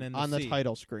man in the on sea. the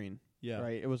title screen. Yeah.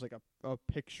 Right. It was like a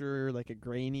picture, like a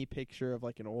grainy picture of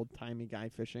like an old timey guy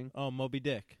fishing, Oh, Moby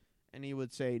Dick. and he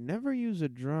would say, "Never use a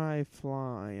dry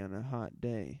fly on a hot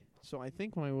day." So I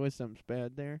think my wisdom's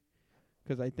bad there,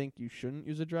 because I think you shouldn't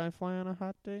use a dry fly on a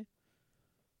hot day.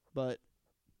 But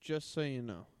just so you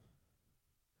know,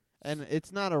 and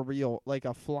it's not a reel. Like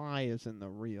a fly is in the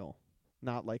reel,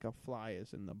 not like a fly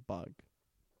is in the bug.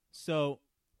 So,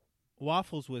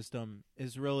 Waffle's wisdom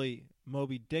is really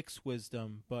Moby Dick's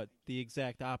wisdom, but the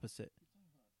exact opposite.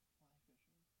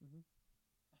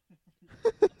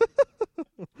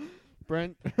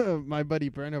 Brent, my buddy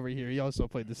Brent over here, he also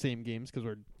played the same games because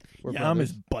we're Yeah, I'm brothers.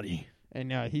 his buddy.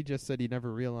 And he just said he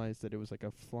never realized that it was like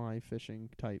a fly fishing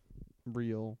type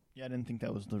reel. Yeah, I didn't think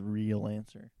that was the real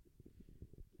answer.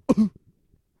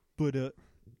 But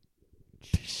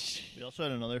We also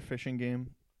had another fishing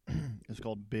game. It's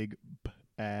called Big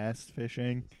Ass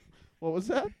Fishing. What was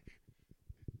that?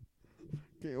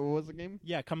 Okay, what was the game?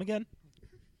 Yeah, come again.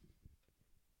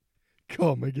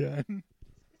 Come again.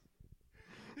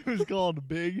 It was called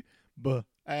Big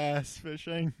Ass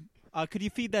Fishing. Could you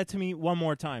feed that to me one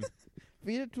more time?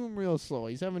 Feed it to him real slow.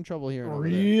 He's having trouble hearing. over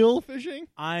there. Real fishing?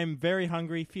 I'm very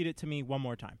hungry. Feed it to me one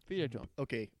more time. Feed it to him.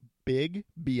 Okay. Big,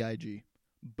 B-I-G.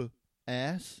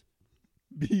 Ass,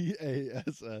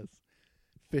 B-A-S-S.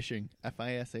 Fishing,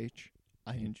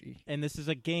 F-I-S-H-I-N-G. And this is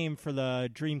a game for the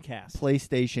Dreamcast.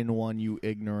 PlayStation 1, you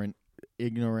ignorant.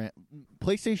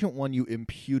 PlayStation 1, you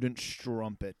impudent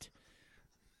strumpet.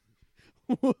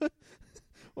 What?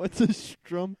 What's a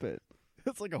strumpet?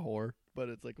 It's like a whore, but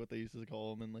it's like what they used to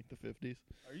call them in like the 50s.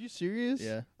 Are you serious?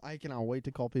 Yeah. I cannot wait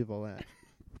to call people that.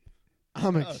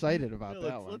 I'm excited about Yeah,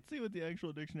 that one. Let's see what the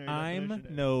actual dictionary I'm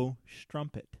definition is. no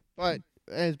strumpet. But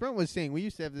as Brent was saying, we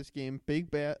used to have this game,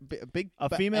 A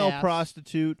female ass.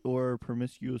 prostitute or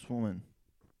promiscuous woman.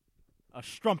 A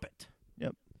strumpet.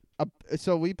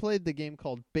 So we played the game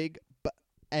called Big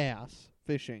Ass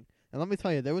Fishing. And let me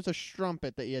tell you, there was a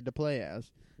strumpet that you had to play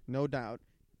as, no doubt.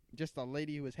 Just a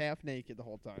lady who was half naked the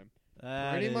whole time.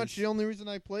 Pretty much the only reason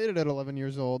I played it at 11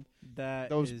 years old.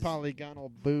 Those polygonal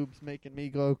boobs making me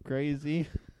go crazy.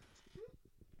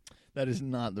 That is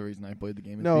not the reason I played the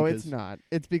game. It's not.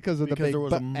 It's because of the big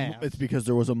ass. It's because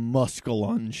there was a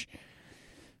musculunge.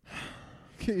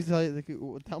 Can you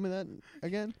tell me that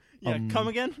again? Yeah, come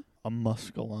again? A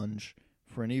musculunge.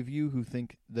 For any of you who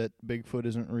think that Bigfoot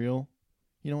isn't real,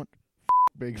 you know what?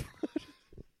 Bigfoot.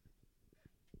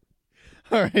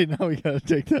 All right, now we gotta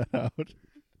take that out.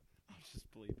 I'll just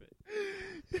bleep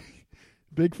it.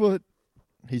 Bigfoot,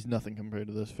 he's nothing compared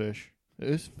to this fish.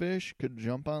 This fish could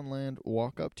jump on land,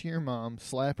 walk up to your mom,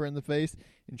 slap her in the face,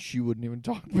 and she wouldn't even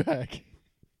talk back.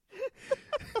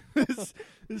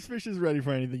 This fish is ready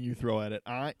for anything you throw at it.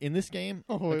 In this game,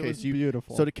 it was so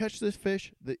beautiful. So to catch this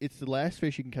fish, it's the last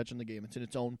fish you can catch in the game. It's in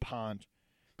its own pond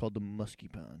called the Musky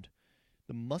Pond.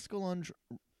 The musculunge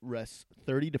rests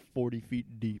 30 to 40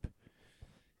 feet deep.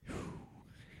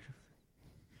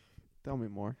 Tell me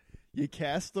more. You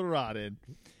cast the rod in.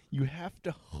 You have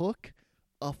to hook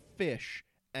a fish,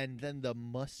 and then the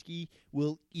muskie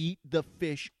will eat the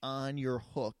fish on your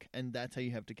hook, and that's how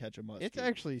you have to catch a muskie. It's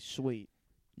actually sweet.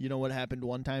 You know what happened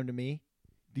one time to me?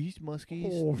 These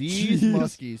muskies,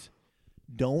 jeez.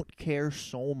 don't care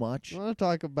so much. You want to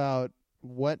talk about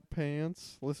wet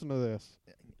pants? Listen to this.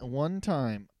 One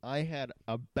time, I had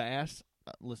a bass.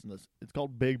 Listen to this. It's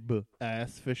called Big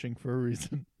Ass Fishing for a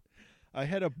reason. I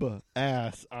had a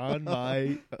ass on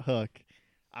my hook.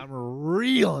 I'm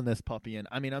reeling this puppy in.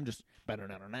 I mean, I'm just.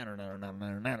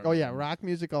 Oh, yeah. Rock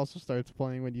music also starts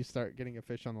playing when you start getting a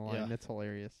fish on the line. Yeah. It's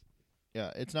hilarious.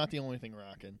 Yeah, it's not the only thing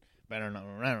rocking. And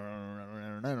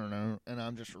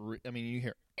I'm just. I mean, you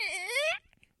hear.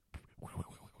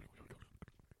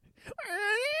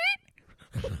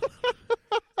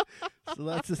 So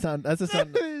that's the sound. That's the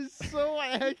sound. That is so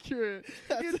accurate.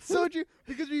 It's so true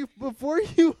because before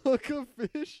you hook a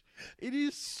fish, it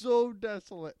is so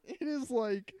desolate. It is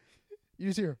like you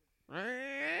just hear,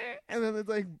 and then it's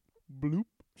like bloop,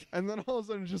 and then all of a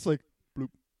sudden it's just like bloop,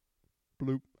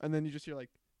 bloop, and then you just hear like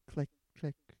click,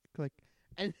 click, click,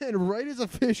 and then right as a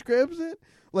fish grabs it,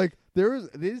 like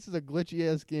this is a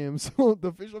glitchy ass game, so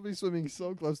the fish will be swimming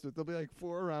so close to it. There'll be like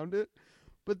 4 around it.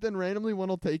 But then randomly one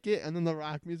will take it, and then the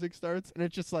rock music starts, and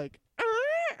it's just like.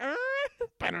 I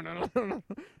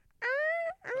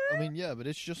mean, yeah, but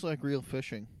it's just like real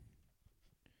fishing.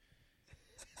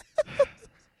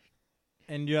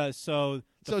 And yeah, so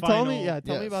tell me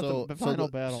about the final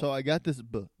battle. So I got this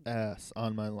ass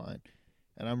on my line,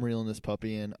 and I'm reeling this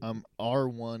puppy in.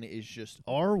 R1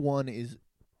 is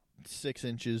 6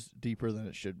 inches deeper than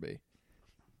it should be.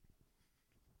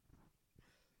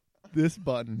 This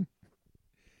button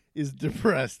is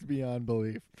depressed beyond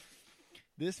belief.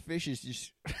 This fish is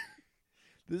just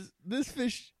this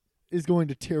fish is going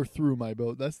to tear through my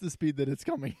boat. That's the speed that it's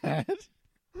coming at.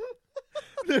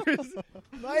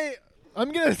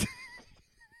 I'm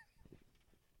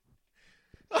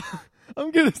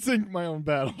gonna sink my own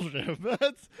battleship.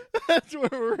 That's where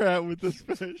we're at with this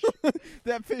fish.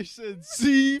 That fish said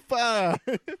C5.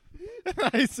 And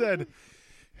I said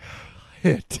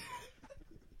hit.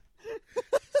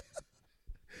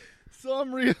 So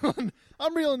I'm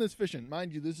reeling this fishing.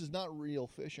 Mind you, this is not real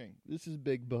fishing. This is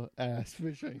big ass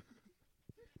fishing.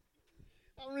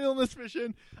 I'm reeling this fish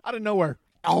in out of nowhere.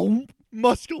 Ow!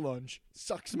 Musculunge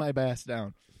sucks my bass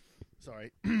down.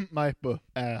 Sorry, my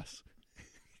ass.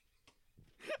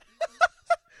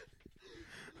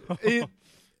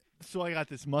 So I got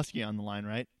this muskie on the line,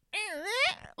 right?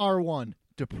 R1,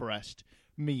 depressed.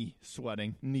 Me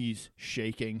sweating, knees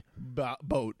shaking,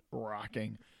 boat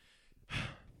rocking.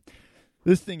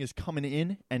 This thing is coming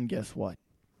in, and guess what?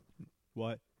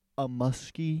 What? A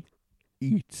muskie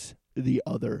eats the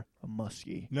other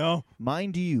muskie. No.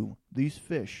 Mind you, these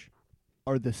fish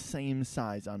are the same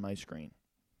size on my screen.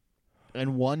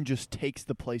 And one just takes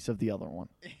the place of the other one.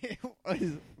 It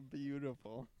was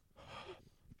beautiful.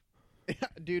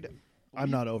 Dude, I'm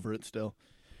not over it still.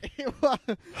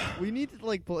 we need to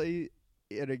like play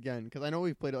it again because I know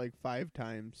we've played it like 5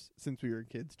 times since we were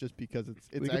kids just because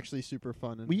it's actually super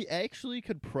fun. And We actually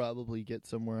could probably get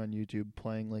somewhere on YouTube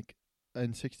playing like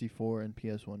N64 and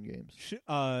PS1 games.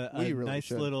 A We really nice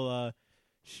should. little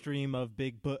stream of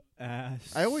big butt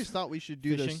ass. I always thought we should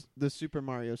do Fishing? the Super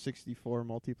Mario 64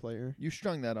 multiplayer. You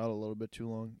strung that out a little bit too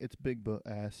long. It's big butt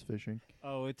ass fishing.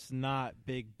 Oh, it's not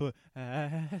big butt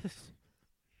ass.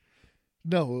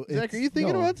 No, Zach, are you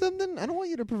thinking about something? I don't want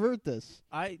you to pervert this.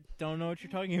 I don't know what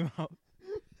you're talking about.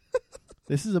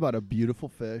 This is about a beautiful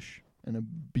fish and a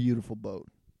beautiful boat.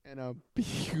 And a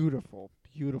beautiful,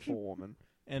 beautiful woman.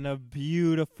 And a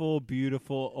beautiful,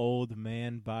 beautiful old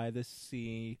man by the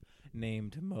sea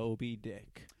named Moby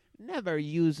Dick. Never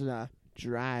use a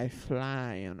dry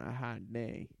fly on a hot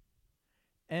day.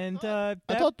 And I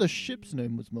thought the ship's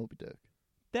name was Moby Dick.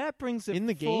 that brings it In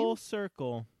the full game?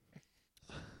 circle.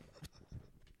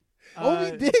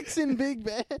 Moby Dick's in big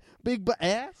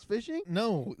ass fishing?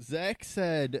 No, Zach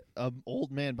said an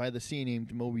old man by the sea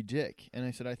named Moby Dick. And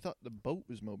I said, I thought the boat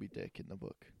was Moby Dick in the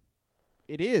book.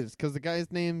 It is, because the guy's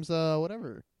name's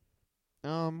whatever.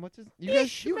 What's his? You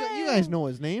guys know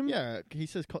his name? Yeah, he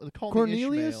says, call me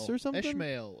Cornelius Ishmael. or something?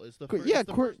 Ishmael is the, Co- first, yeah, it's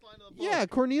the first line of the book. Yeah,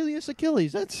 Cornelius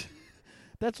Achilles.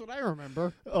 That's what I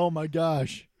remember. Oh, my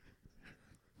gosh.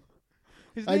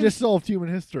 His I name- just solved human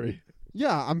history.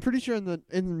 Yeah, I'm pretty sure in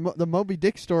the Moby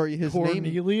Dick story, his name.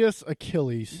 Cornelius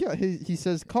Achilles. Yeah, he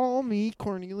says, "Call me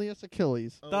Cornelius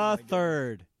Achilles," Oh the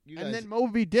third. and then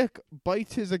Moby Dick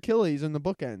bites his Achilles, and the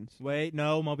book ends. Wait,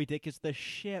 no, Moby Dick is the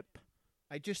ship.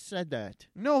 I just said that.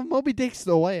 No, Moby Dick's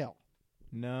the whale.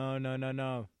 No.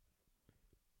 No.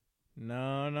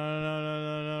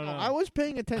 I was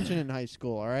paying attention in high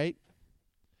school. All right.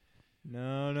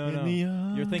 No.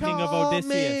 You're You're thinking of Call Odysseus.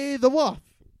 me the wolf.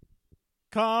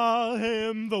 Call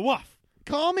him the Wolf.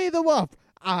 Call me the wolf.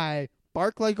 I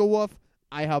bark like a wolf.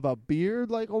 I have a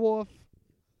beard like a wolf.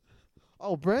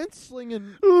 Oh, Brent's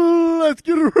slinging. Let's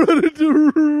get ready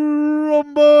to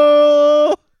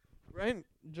rumble. Brent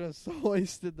just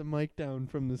hoisted the mic down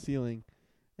from the ceiling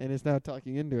and is now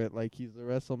talking into it like he's a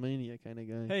WrestleMania kind of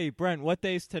guy. Hey, Brent, what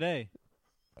day's today?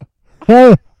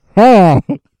 Are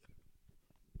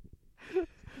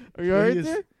you alright Today is-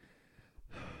 there?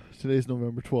 Today's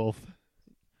November 12th.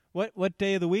 What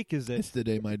day of the week is It's it? the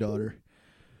day my daughter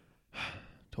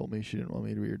told me she didn't want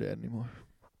me to be her dad anymore.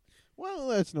 Well,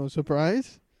 that's no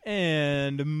surprise.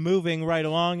 And moving right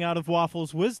along out of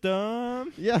Waffle's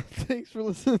wisdom. Yeah, thanks for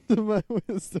listening to my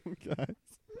wisdom, guys.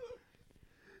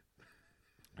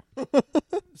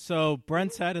 So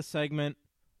Brent's had a segment.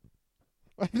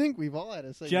 I think we've all had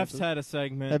a segment. Jeff's had a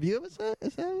segment. Have you ever had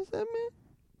a segment?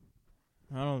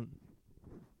 I don't.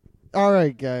 All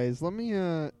right, guys. Let me.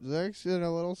 Zach's getting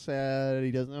a little sad.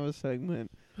 He doesn't have a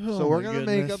segment, so we're gonna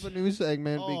make up a new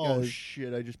segment Oh, because.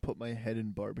 shit. I just put my head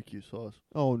in barbecue sauce.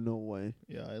 Oh no way!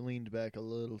 Yeah, I leaned back a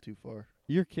little too far.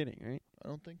 You're kidding, right? I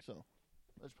don't think so.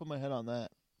 I just put my head on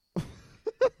that.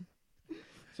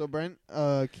 So Brent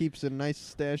keeps a nice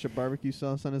stash of barbecue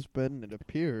sauce on his bed, and it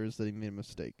appears that he made a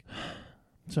mistake.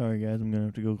 Sorry, guys. I'm going to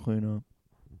have to go clean up.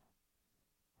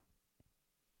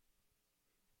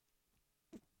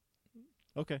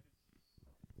 Okay.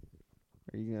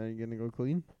 Are you gonna go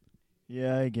clean?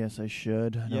 Yeah, I guess I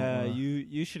should. Yeah,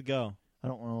 you should go. I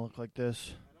don't want to look like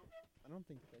this. I don't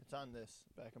think. It's on this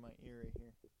back of my ear right here.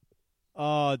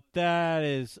 Oh, that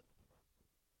is.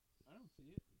 I don't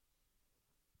see it.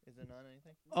 Is it on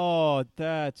anything? Oh,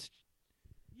 that's.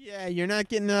 Yeah, you're not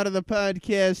getting out of the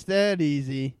podcast that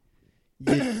easy.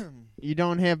 You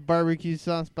don't have barbecue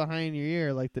sauce behind your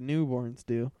ear like the newborns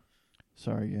do.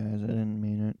 Sorry, guys. I didn't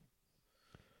mean it.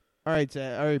 All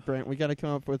right, Brent. We got to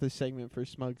come up with a segment for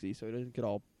Smugsy so he doesn't get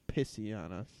all pissy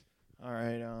on us. All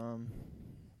right.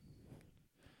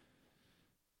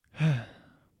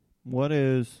 What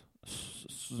is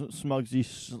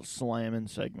Smugsy's slamming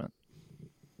segment?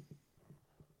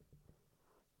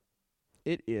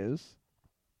 It is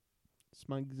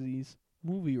Smugsy's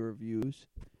movie reviews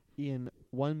in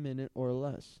 1 minute or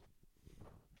less.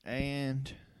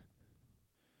 And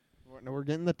We're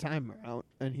getting the timer out,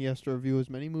 and he has to review as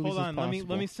many movies Hold on. as possible.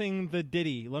 Let me sing the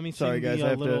ditty. Let me Sorry, sing guys, the I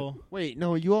have to- little. Wait,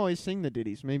 no, you always sing the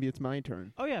ditties. Maybe it's my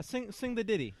turn. Oh yeah, sing the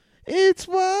ditty. It's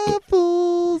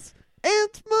Waffles and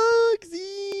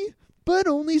Smugsy, but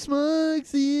only Smugsy.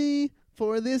 Smugsy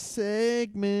for this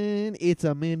segment. It's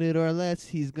a minute or less.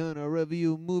 He's gonna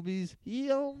review movies. He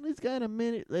only's got a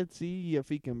minute. Let's see if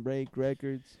he can break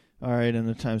records. All right, and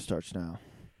the time starts now.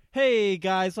 Hey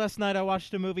guys, last night I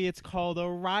watched a movie. It's called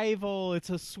Arrival. It's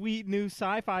a sweet new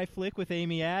sci-fi flick with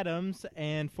Amy Adams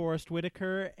and Forrest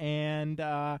Whitaker and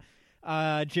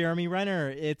Jeremy Renner.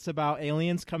 It's about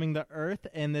aliens coming to Earth,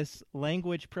 and this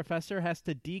language professor has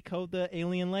to decode the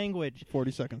alien language.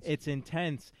 40 seconds. It's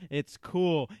intense. It's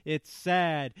cool. It's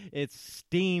sad. It's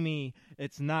steamy.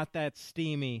 It's not that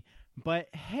steamy.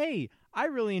 But hey, I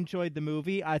really enjoyed the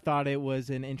movie. I thought it was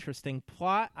an interesting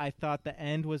plot. I thought the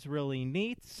end was really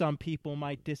neat. Some people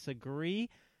might disagree.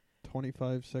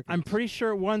 25 seconds. I'm pretty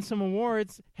sure it won some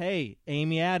awards. Hey,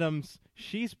 Amy Adams,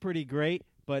 she's pretty great,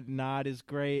 but not as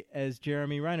great as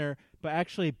Jeremy Renner, but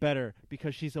actually better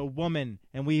because she's a woman,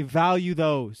 and we value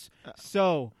those.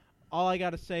 So all I got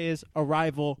to say is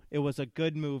Arrival, it was a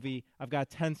good movie. I've got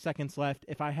 10 seconds left.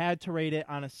 If I had to rate it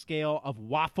on a scale of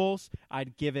waffles,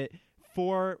 I'd give it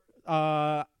 4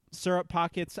 syrup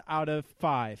pockets out of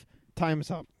 5.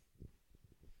 Time's up.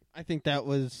 I think that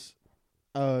was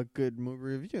a good movie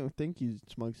review. Thank you,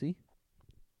 Smugsy.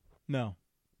 No.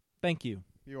 Thank you.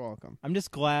 You're welcome. I'm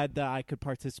just glad that I could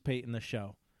participate in the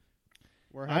show.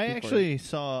 We're I happy for you. actually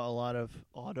saw a lot of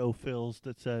autofills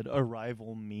that said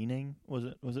arrival meaning.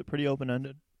 Was it pretty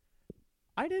open-ended?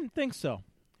 I didn't think so,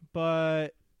 but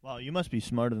Wow, you must be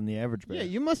smarter than the average bear. Yeah,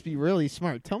 you must be really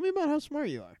smart. Tell me about how smart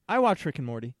you are. I watch Rick and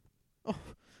Morty.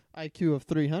 IQ of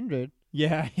 300.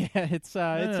 Yeah, it's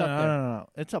up there. No.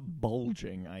 It's a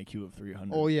bulging IQ of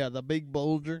 300. Oh, yeah, the big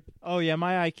bulger. Oh yeah,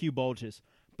 my IQ bulges.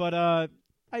 But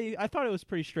I thought it was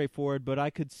pretty straightforward, but I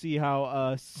could see how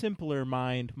a simpler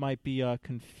mind might be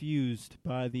confused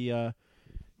by the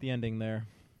ending there.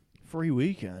 Free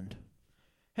weekend.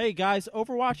 Hey guys,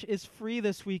 Overwatch is free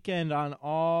this weekend on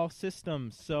all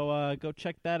systems, so go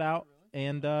check that out.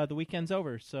 And the weekend's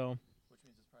over, so. Which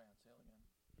means it's probably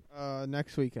on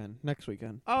sale again. Next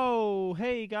weekend. Oh,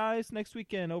 hey guys, next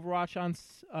weekend Overwatch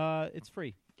it's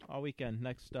free all weekend.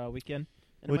 Next weekend.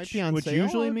 And it might be on which sale,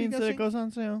 usually I'd be means that guessing? it goes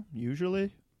on sale.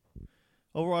 Usually.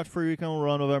 Overwatch free weekend will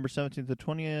run November 17th to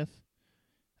 20th.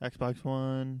 Xbox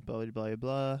One, blah, blah, blah,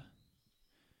 blah.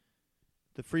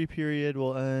 The free period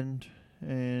will end,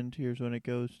 and here's when it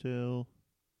goes till.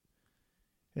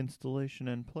 Installation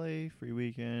and play, free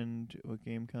weekend, with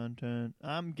game content.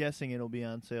 I'm guessing it'll be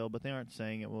on sale, but they aren't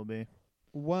saying it will be.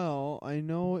 Well, I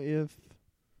know if...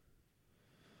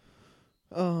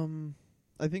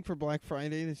 I think for Black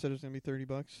Friday, they said it was going to be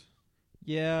 $30.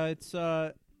 Yeah, it's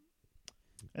And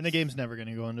the game's never going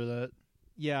to go under that.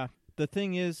 yeah. The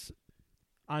thing is,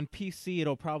 on PC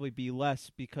it'll probably be less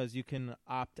because you can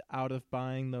opt out of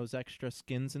buying those extra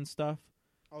skins and stuff.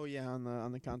 Oh, yeah,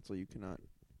 on the console you cannot.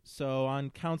 So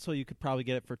on console you could probably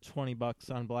get it for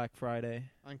 $20 on Black Friday.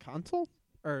 On console?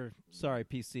 Or sorry,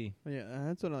 PC. Yeah,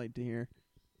 that's what I like to hear.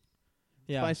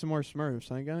 Yeah. Buy some more Smurfs,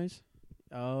 huh, guys?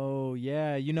 Oh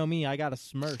yeah, you know me. I got a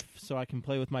Smurf, so I can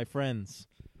play with my friends.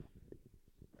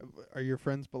 Are your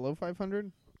friends below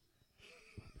 500?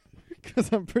 Because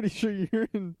I'm pretty sure you're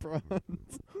in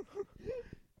bronze.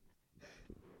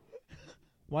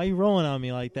 Why are you rolling on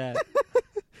me like that?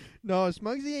 No,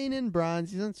 Smugsy ain't in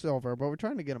bronze. He's in silver, but we're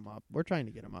trying to get him up.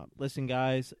 Listen,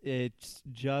 guys, it's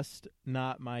just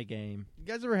not my game. You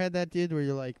guys ever had that dude where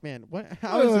you're like, man, what?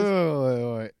 How is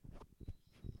this?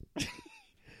 Wait.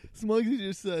 Smugsy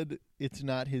just said it's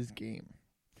not his game.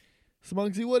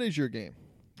 Smugsy, what is your game?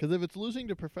 Because if it's losing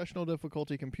to professional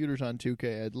difficulty computers on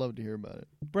 2K, I'd love to hear about it.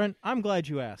 Brent, I'm glad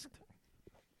you asked.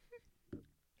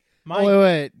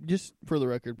 Wait. Just for the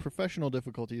record, professional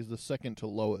difficulty is the second to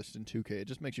lowest in 2K. It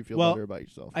just makes you feel better about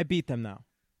yourself. I beat them now.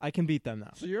 I can beat them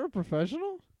now. So you're a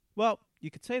professional? Well,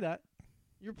 you could say that.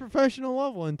 You're professional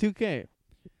level in 2K.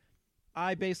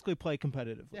 I basically play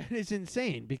competitively. That is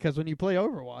insane because when you play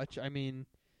Overwatch, I mean,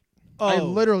 Oh, I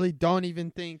literally don't even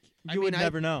think you would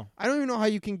never know. I don't even know how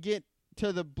you can get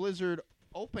to the Blizzard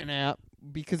Open app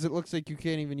because it looks like you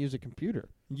can't even use a computer.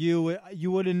 You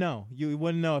wouldn't know. You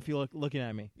wouldn't know if you looking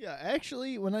at me. Yeah,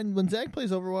 actually, when Zach plays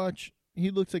Overwatch,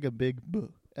 he looks like a big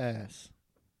ass.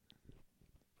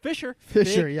 Fisher,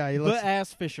 Yeah, he looks.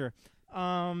 ass Fisher.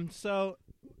 So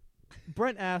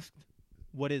Brent asked,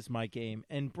 "What is my game?"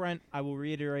 And Brent, I will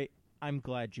reiterate, I'm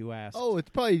glad you asked. Oh, it's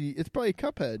probably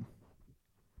Cuphead.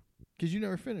 Because you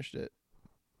never finished it.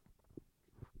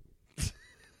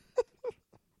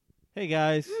 Hey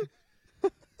guys.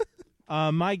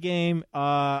 My game,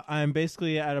 I'm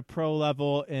basically at a pro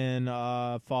level in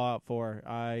Fallout 4.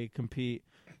 I compete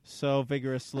so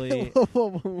vigorously.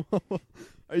 Whoa.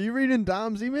 Are you reading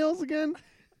Dom's emails again?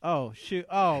 Oh, shoot.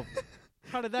 Oh,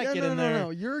 How did that Yeah, get no, in no, there? No,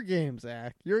 your game,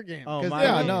 Zach. Your game. Oh, 'Cause my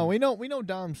Yeah, game. no, we know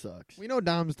Dom sucks. we know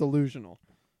Dom's delusional.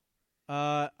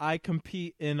 I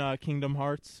compete in Kingdom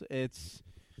Hearts. It's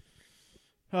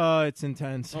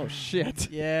intense. Oh shit.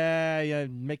 Yeah,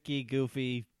 Mickey,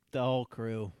 Goofy, the whole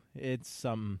crew. It's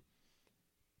something.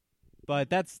 But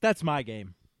that's my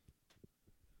game.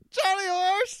 Charlie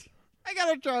horse. I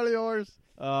got a Charlie horse.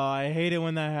 I hate it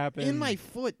when that happens. In my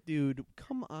foot, dude.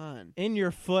 Come on. In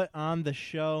your foot on the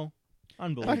show.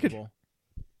 Unbelievable.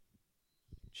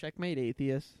 Checkmate,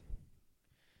 atheist.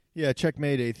 Yeah,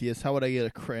 checkmate, atheist. How would I get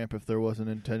a cramp if there wasn't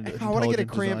intended? How would I get a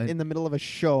intelligent cramp design? in the middle of a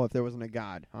show if there wasn't a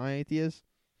god? Huh, atheist?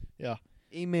 Yeah.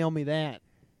 Email me that.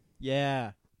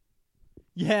 Yeah.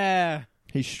 Yeah.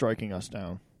 He's striking us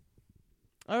down.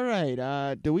 All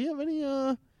right. Do we have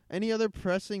any other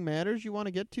pressing matters you want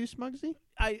to get to, Smugsy?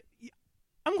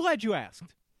 I'm glad you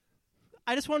asked.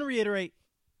 I just want to reiterate,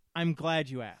 I'm glad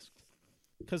you asked.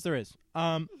 Because there is.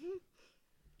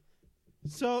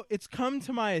 So it's come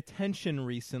to my attention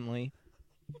recently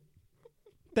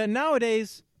that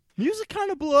nowadays music kind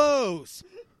of blows.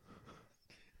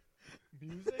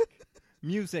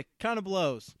 Music kind of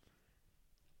blows.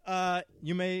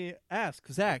 You may ask,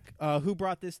 Zach, who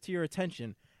brought this to your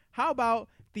attention? How about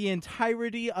the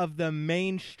entirety of the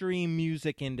mainstream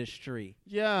music industry?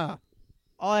 Yeah.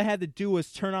 All I had to do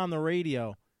was turn on the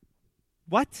radio.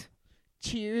 What?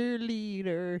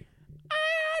 Cheerleader.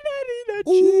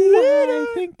 Ooh, I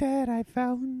think that I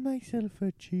found myself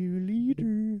a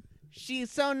cheerleader.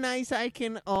 She's so nice I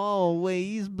can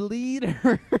always bleed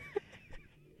her.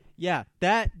 Yeah,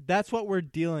 that's what we're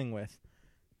dealing with.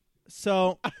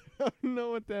 So, I don't know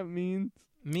what that means.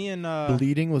 me and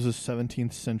Bleeding was a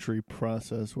 17th century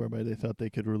process whereby they thought they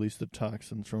could release the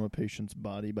toxins from a patient's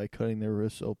body by cutting their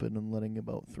wrists open and letting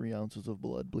about 3 ounces of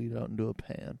blood bleed out into a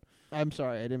pan. I'm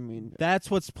sorry, I didn't mean.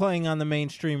 that's what's playing on the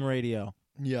mainstream radio.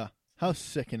 Yeah. How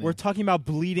sickening. We're talking about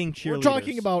bleeding cheerleaders. We're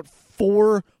talking about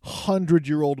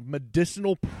 400-year-old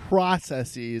medicinal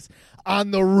processes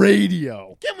on the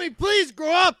radio. Can we please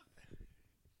grow up?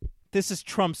 This is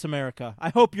Trump's America. I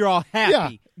hope you're all happy. Yeah.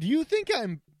 Do you think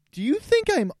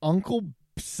I'm Uncle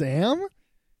Sam?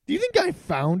 Do you think I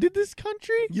founded this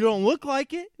country? You don't look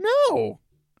like it. No.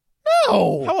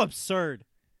 No. How absurd.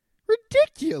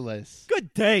 ridiculous.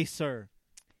 Good day, sir.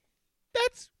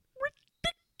 That's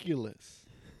ridiculous.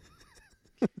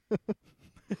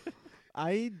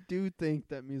 I do think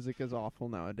that music is awful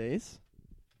nowadays.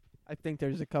 I think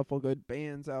there's a couple good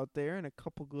bands out there and a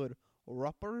couple good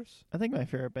rappers. I think my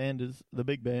favorite band is the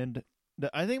big band.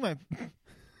 I think my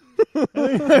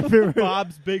favorite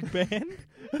Bob's Big Band.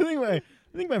 I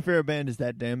think my favorite band is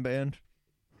that damn band.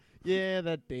 Yeah,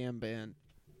 that damn band.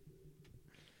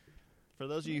 For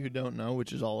those of you who don't know,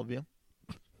 which is all of you,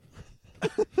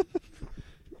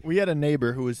 we had a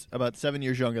neighbor who was about 7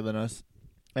 years younger than us,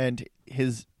 and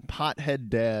his pothead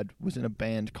dad was in a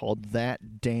band called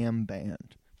That Damn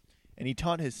Band. And he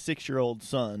taught his 6-year-old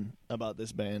son about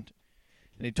this band,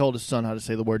 and he told his son how to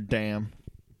say the word damn,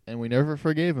 and we never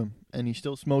forgave him, and he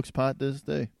still smokes pot to this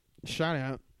day. Shout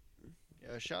out.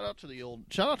 Yeah, shout out to the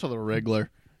Wriggler.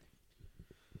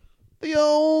 The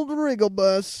old Wriggle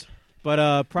Bus.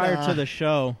 But prior to the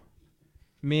show,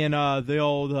 me and the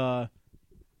old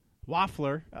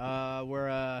Waffler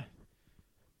were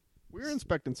We were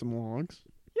inspecting some logs.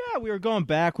 yeah, we were going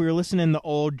back. We were listening to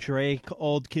old Drake,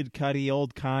 old Kid Cudi,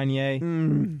 old Kanye.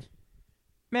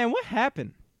 Man, what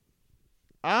happened?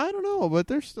 I don't know, but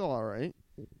they're still all right.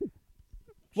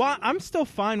 Well, I'm still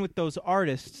fine with those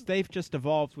artists. They've just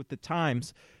evolved with the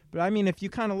times. But I mean, if you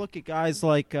kind of look at guys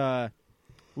like Lil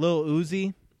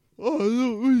Uzi.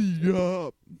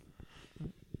 Oh,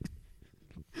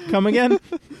 Come again?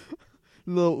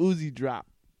 Lil Uzi drop.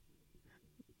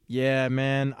 Yeah,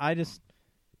 man. I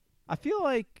feel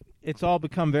like it's all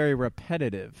become very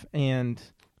repetitive and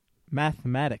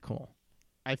mathematical.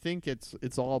 I think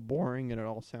it's all boring and it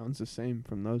all sounds the same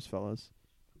from those fellas.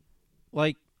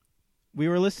 Like, we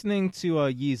were listening to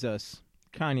Yeezus,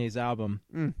 Kanye's album,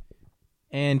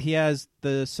 and he has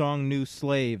the song New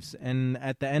Slaves, and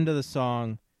at the end of the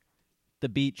song, the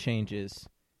beat changes,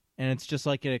 and it's just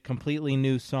like a completely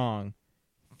new song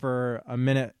for a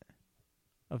minute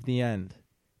of the end.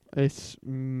 It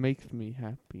makes me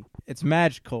happy. It's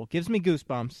magical. Gives me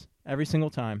goosebumps every single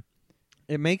time.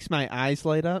 It makes my eyes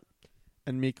light up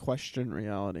and me question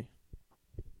reality.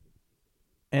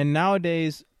 And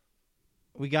nowadays,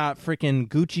 we got freaking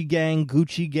Gucci Gang,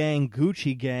 Gucci Gang,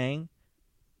 Gucci Gang.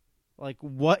 Like,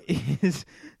 what is...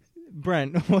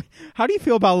 Brent, how do you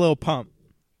feel about Lil Pump?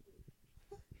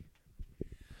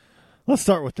 Let's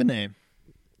start with the name.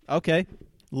 Okay.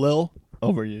 Lil,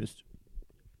 overused.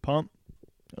 Pump,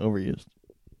 overused.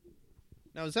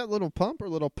 Now, is that Little Pump or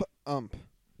Little Ump?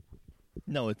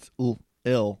 No, it's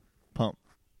Ill Pump.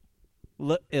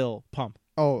 Lil Pump.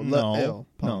 Oh, No. Ill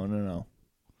Pump. No.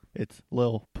 It's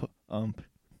Lil Ump.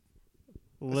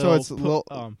 So it's Lil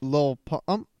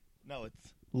Pump? No,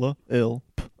 it's Lil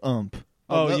Ump.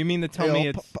 Oh, you mean to tell me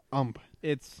it's Ump?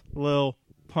 it's Lil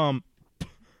Pump?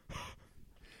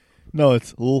 No,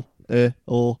 it's Lil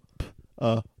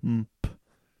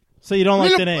So you don't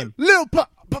like the name? Lil Pump.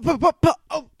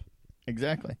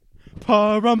 Exactly.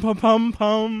 Rum pum pum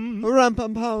pum. Rum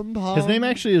pum pum pum. His name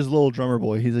actually is Lil Drummer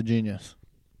Boy. He's a genius.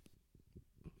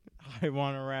 I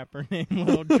want a rapper named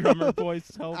Little Drummer Boy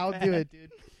so I'll bad. do it,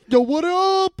 dude. Yo, what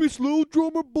up? It's Lil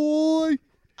Drummer Boy.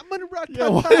 I'm gonna rock. Yeah,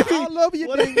 what if he- I love you,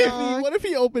 What ding dong. if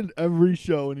he opened every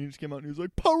show and he just came out and he was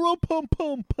like, pum pum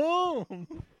pum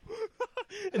pum.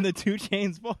 In the 2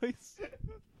 Chainz voice.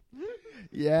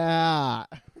 Yeah.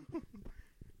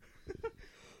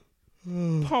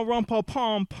 Pum pum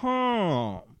pum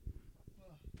pum.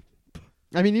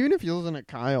 I mean, even if you listen to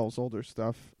Kyle's older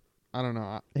stuff, I don't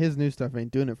know. His new stuff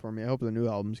ain't doing it for me. I hope the new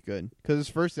album's good. Because his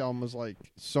first album was, like,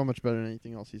 so much better than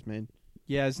anything else he's made.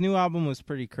 Yeah, his new album was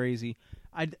pretty crazy.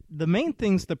 The main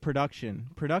thing's the production.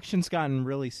 Production's gotten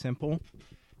really simple.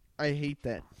 I hate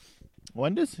that.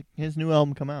 When does his new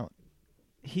album come out?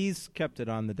 He's kept it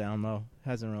on the down low.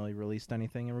 Hasn't really released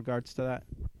anything in regards to that.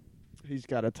 He's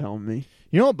got to tell me.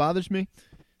 You know what bothers me?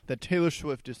 That Taylor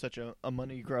Swift is such a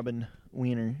money-grubbing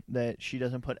wiener that she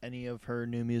doesn't put any of her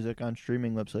new music on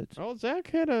streaming websites. Oh, Zach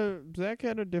had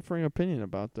a differing opinion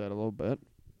about that a little bit.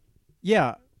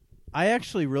 Yeah, I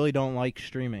actually really don't like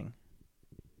streaming.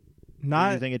 Do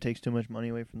Not you think it takes too much money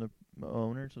away from the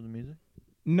owners of the music?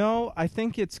 No, I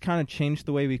think it's kind of changed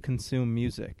the way we consume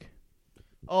music.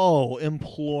 Oh,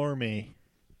 implore me.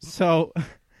 So,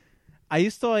 I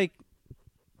used to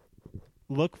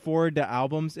look forward to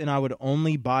albums, and I would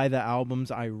only buy the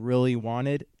albums I really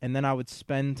wanted, and then I would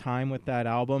spend time with that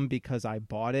album because I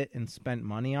bought it and spent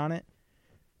money on it.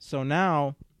 So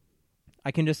now,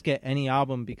 I can just get any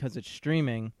album because it's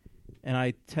streaming, and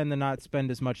I tend to not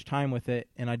spend as much time with it,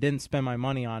 and I didn't spend my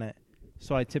money on it,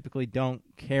 so I typically don't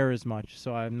care as much,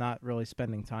 so I'm not really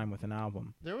spending time with an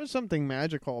album. There was something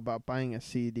magical about buying a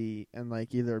CD and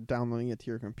either downloading it to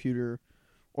your computer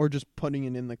or just putting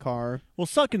it in the car. Well,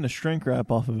 sucking the shrink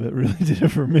wrap off of it really did it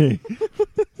for me.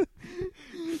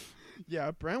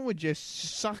 Yeah, Brent would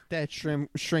just suck that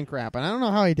shrink wrap, and I don't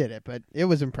know how he did it, but it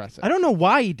was impressive. I don't know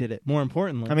why he did it, more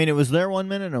importantly. I mean, it was there 1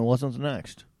 minute and it wasn't the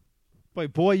next.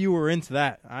 But boy, you were into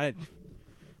that. I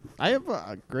have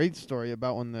a great story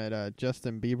about when that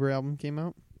Justin Bieber album came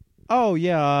out. Oh,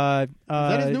 yeah.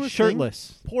 that his newest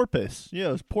Shirtless. Porpoise. Yeah,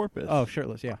 it was Porpoise. Oh,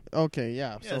 Shirtless, yeah. Okay,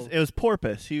 yeah. Yes, So, it was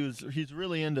Porpoise. He's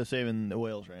really into saving the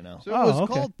whales right now. so it was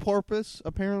okay. called Porpoise,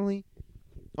 apparently.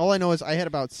 All I know is I had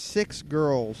about 6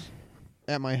 girls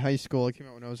at my high school. It came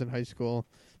out when I was in high school.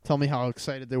 Tell me how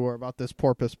excited they were about this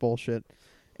Porpoise bullshit.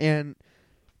 And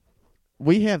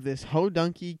we have this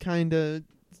hodunky kind of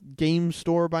game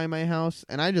store by my house,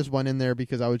 and I just went in there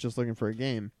because I was just looking for a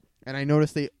game. And I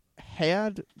noticed they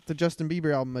had the Justin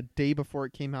Bieber album a day before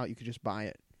it came out. You could just buy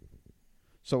it.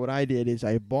 So what I did is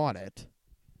I bought it.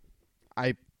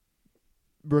 I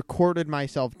recorded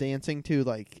myself dancing to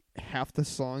half the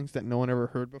songs that no one ever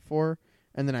heard before,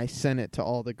 and then I sent it to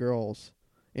all the girls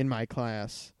in my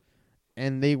class,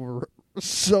 and they were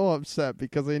so upset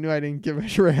because they knew I didn't give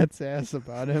a rat's ass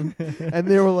about him. And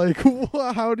they were like,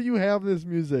 how do you have this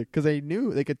music? Because they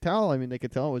knew, they could tell. I mean, they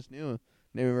could tell it was new.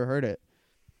 They never heard it.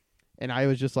 And I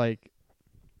was just like,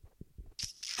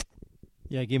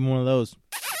 Yeah, give him one of those.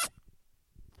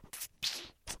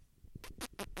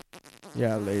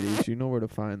 yeah, ladies, you know where to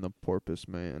find the Porpoise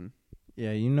Man.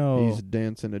 Yeah, you know. He's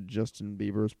dancing to Justin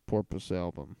Bieber's Porpoise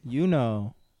album. You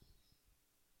know.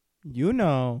 You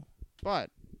know.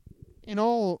 But in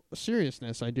all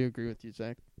seriousness, I do agree with you,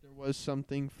 Zach. There was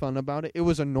something fun about it. It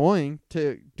was annoying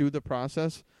to do the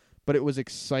process, but it was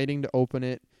exciting to open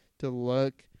it, to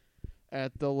look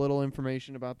at the little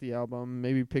information about the album,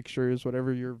 maybe pictures,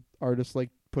 whatever your artist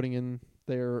putting in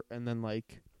there, and then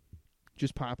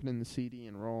just popping in the CD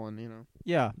and rolling, you know.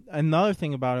 Yeah, another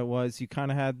thing about it was you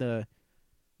kind of had to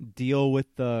deal with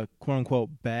the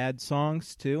quote-unquote bad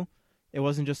songs, too. It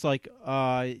wasn't just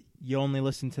you only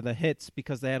listen to the hits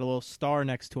because they had a little star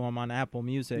next to them on Apple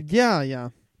Music. Yeah.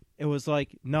 It was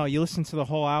no, you listened to the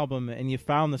whole album and you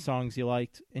found the songs you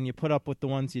liked and you put up with the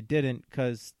ones you didn't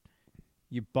because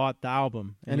you bought the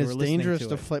album. And you it's were listening dangerous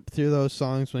to it. flip through those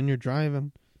songs when you're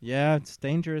driving. Yeah, it's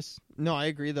dangerous. No, I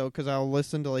agree, though, because I'll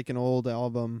listen to an old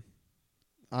album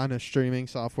on a streaming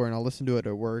software, and I'll listen to it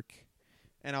at work,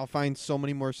 and I'll find so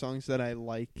many more songs that I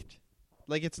liked.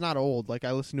 Like, it's not old. Like,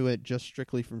 I listen to it just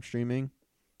strictly from streaming,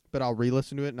 but I'll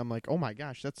re-listen to it, and I'm like, oh my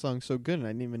gosh, that song's so good, and I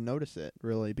didn't even notice it,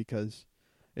 really, because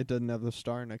it doesn't have the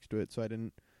star next to it, so I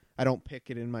don't pick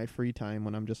it in my free time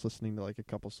when I'm just listening to, like, a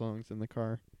couple songs in the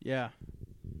car. Yeah.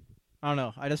 I don't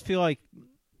know. I just feel like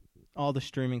all the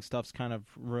streaming stuff's kind of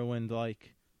ruined,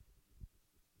 like,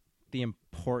 the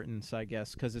importance, I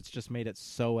guess, because it's just made it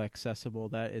so accessible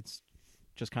that it's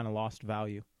just kind of lost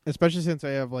value. Especially since I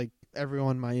have, like,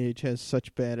 everyone my age has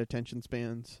such bad attention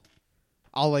spans.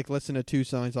 I'll, like, listen to 2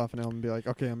 songs off an album and be like,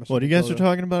 okay, I'm What you guys are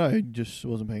talking about? I just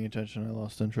wasn't paying attention. I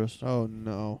lost interest. Oh,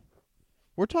 no.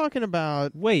 We're talking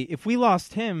about... Wait, if we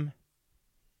lost him,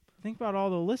 think about all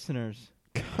the listeners.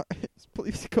 Guys,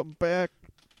 please come back.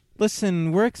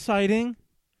 Listen, we're exciting.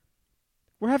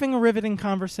 We're having a riveting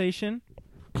conversation.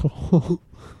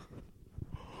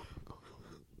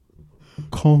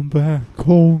 Come back.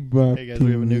 Hey guys,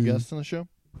 we have a new guest on the show.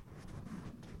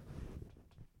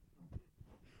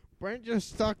 Brent just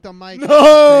stuck the mic.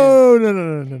 No.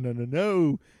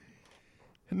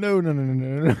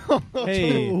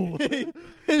 Hey.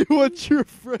 Hey, what's your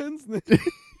friend's name?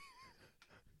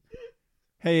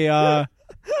 Hey,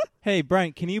 hey,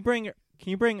 Brent, can you bring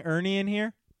Ernie in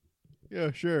here?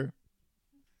 Yeah, sure.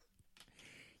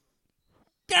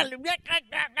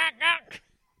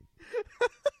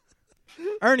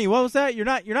 Ernie, what was that? You're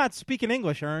not speaking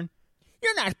English, Ern.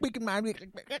 You're not speaking my...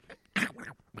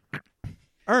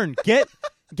 Ern, get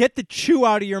the chew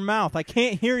out of your mouth. I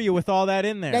can't hear you with all that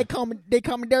in there. They call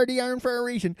me Dirty Ern for a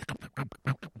reason.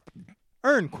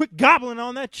 Ern, quit gobbling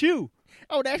on that chew.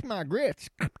 Oh, that's my grits.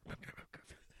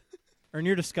 Ern,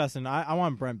 you're disgusting. I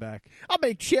want Brent back. I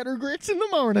make cheddar grits in the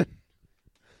morning.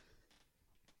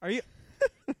 Are you?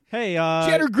 Hey,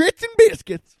 Cheddar grits and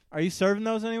biscuits. Are you serving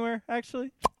those anywhere,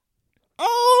 actually?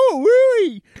 Oh,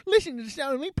 wee! Listen to the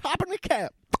sound of me popping the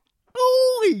cap.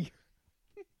 Oh,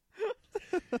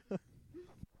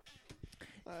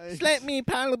 slap me a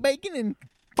pile of bacon and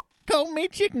call me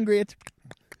chicken grits.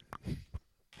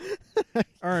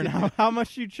 Ern, how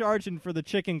much you charging for the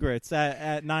chicken grits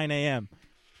at 9 a.m.?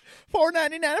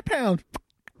 $4.99 a pound.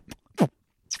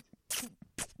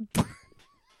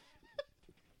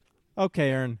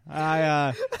 Okay, Ern.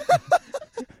 I've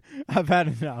had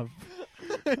enough.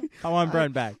 I want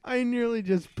Brent back. I nearly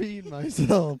just peed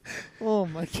myself. Oh,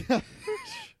 my gosh.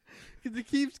 Because it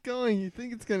keeps going. You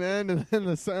think it's going to end, and then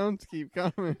the sounds keep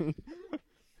coming.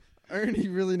 Ernie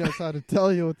really knows how to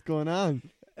tell you what's going on.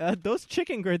 Those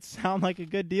chicken grits sound like a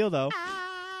good deal, though.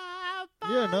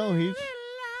 Yeah, no, he's...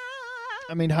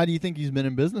 I mean, how do you think he's been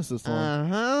in business this long?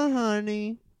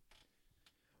 Honey.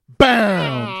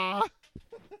 Bam!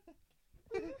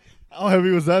 How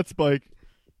heavy was that spike?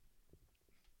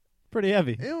 Pretty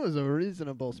heavy. It was a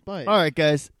reasonable spike. All right,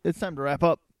 guys, it's time to wrap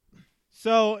up.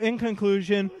 So, in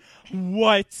conclusion,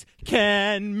 what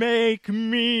can make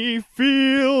me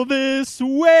feel this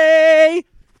way?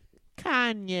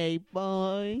 Kanye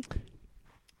boy.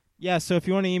 Yeah, so if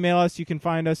you want to email us, you can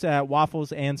find us at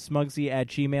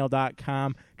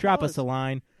wafflesandsmugsy@gmail.com. Drop us a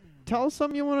line. Tell us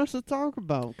something you want us to talk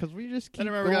about, because we just keep And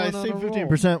remember, going guys, on save a roll.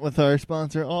 15% with our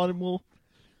sponsor, Audible.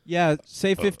 Yeah,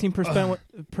 save 15% percent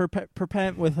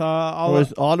with all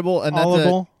With Audible, and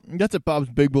Audible. that's at Bob's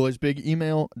Big Boys Big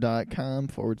Email.com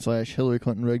 /Hillary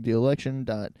Clinton rigged the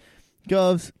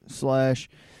election.gov/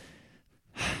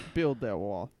 Build that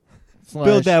wall.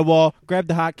 Build that wall, grab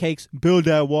the hotcakes, build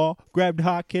that wall, grab the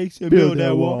hotcakes, and build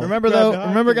that wall. Remember, Grab though, the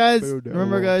remember, hotcakes. guys, Build that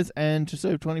wall. and to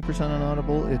save 20% on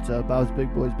Audible, it's Bob's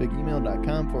Big Boys Big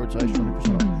Email.com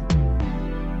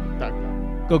 /20%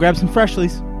 off. Go grab some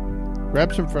Freshlies.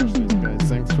 Grab some Freshlies, guys.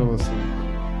 Thanks for listening.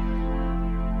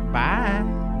 Bye.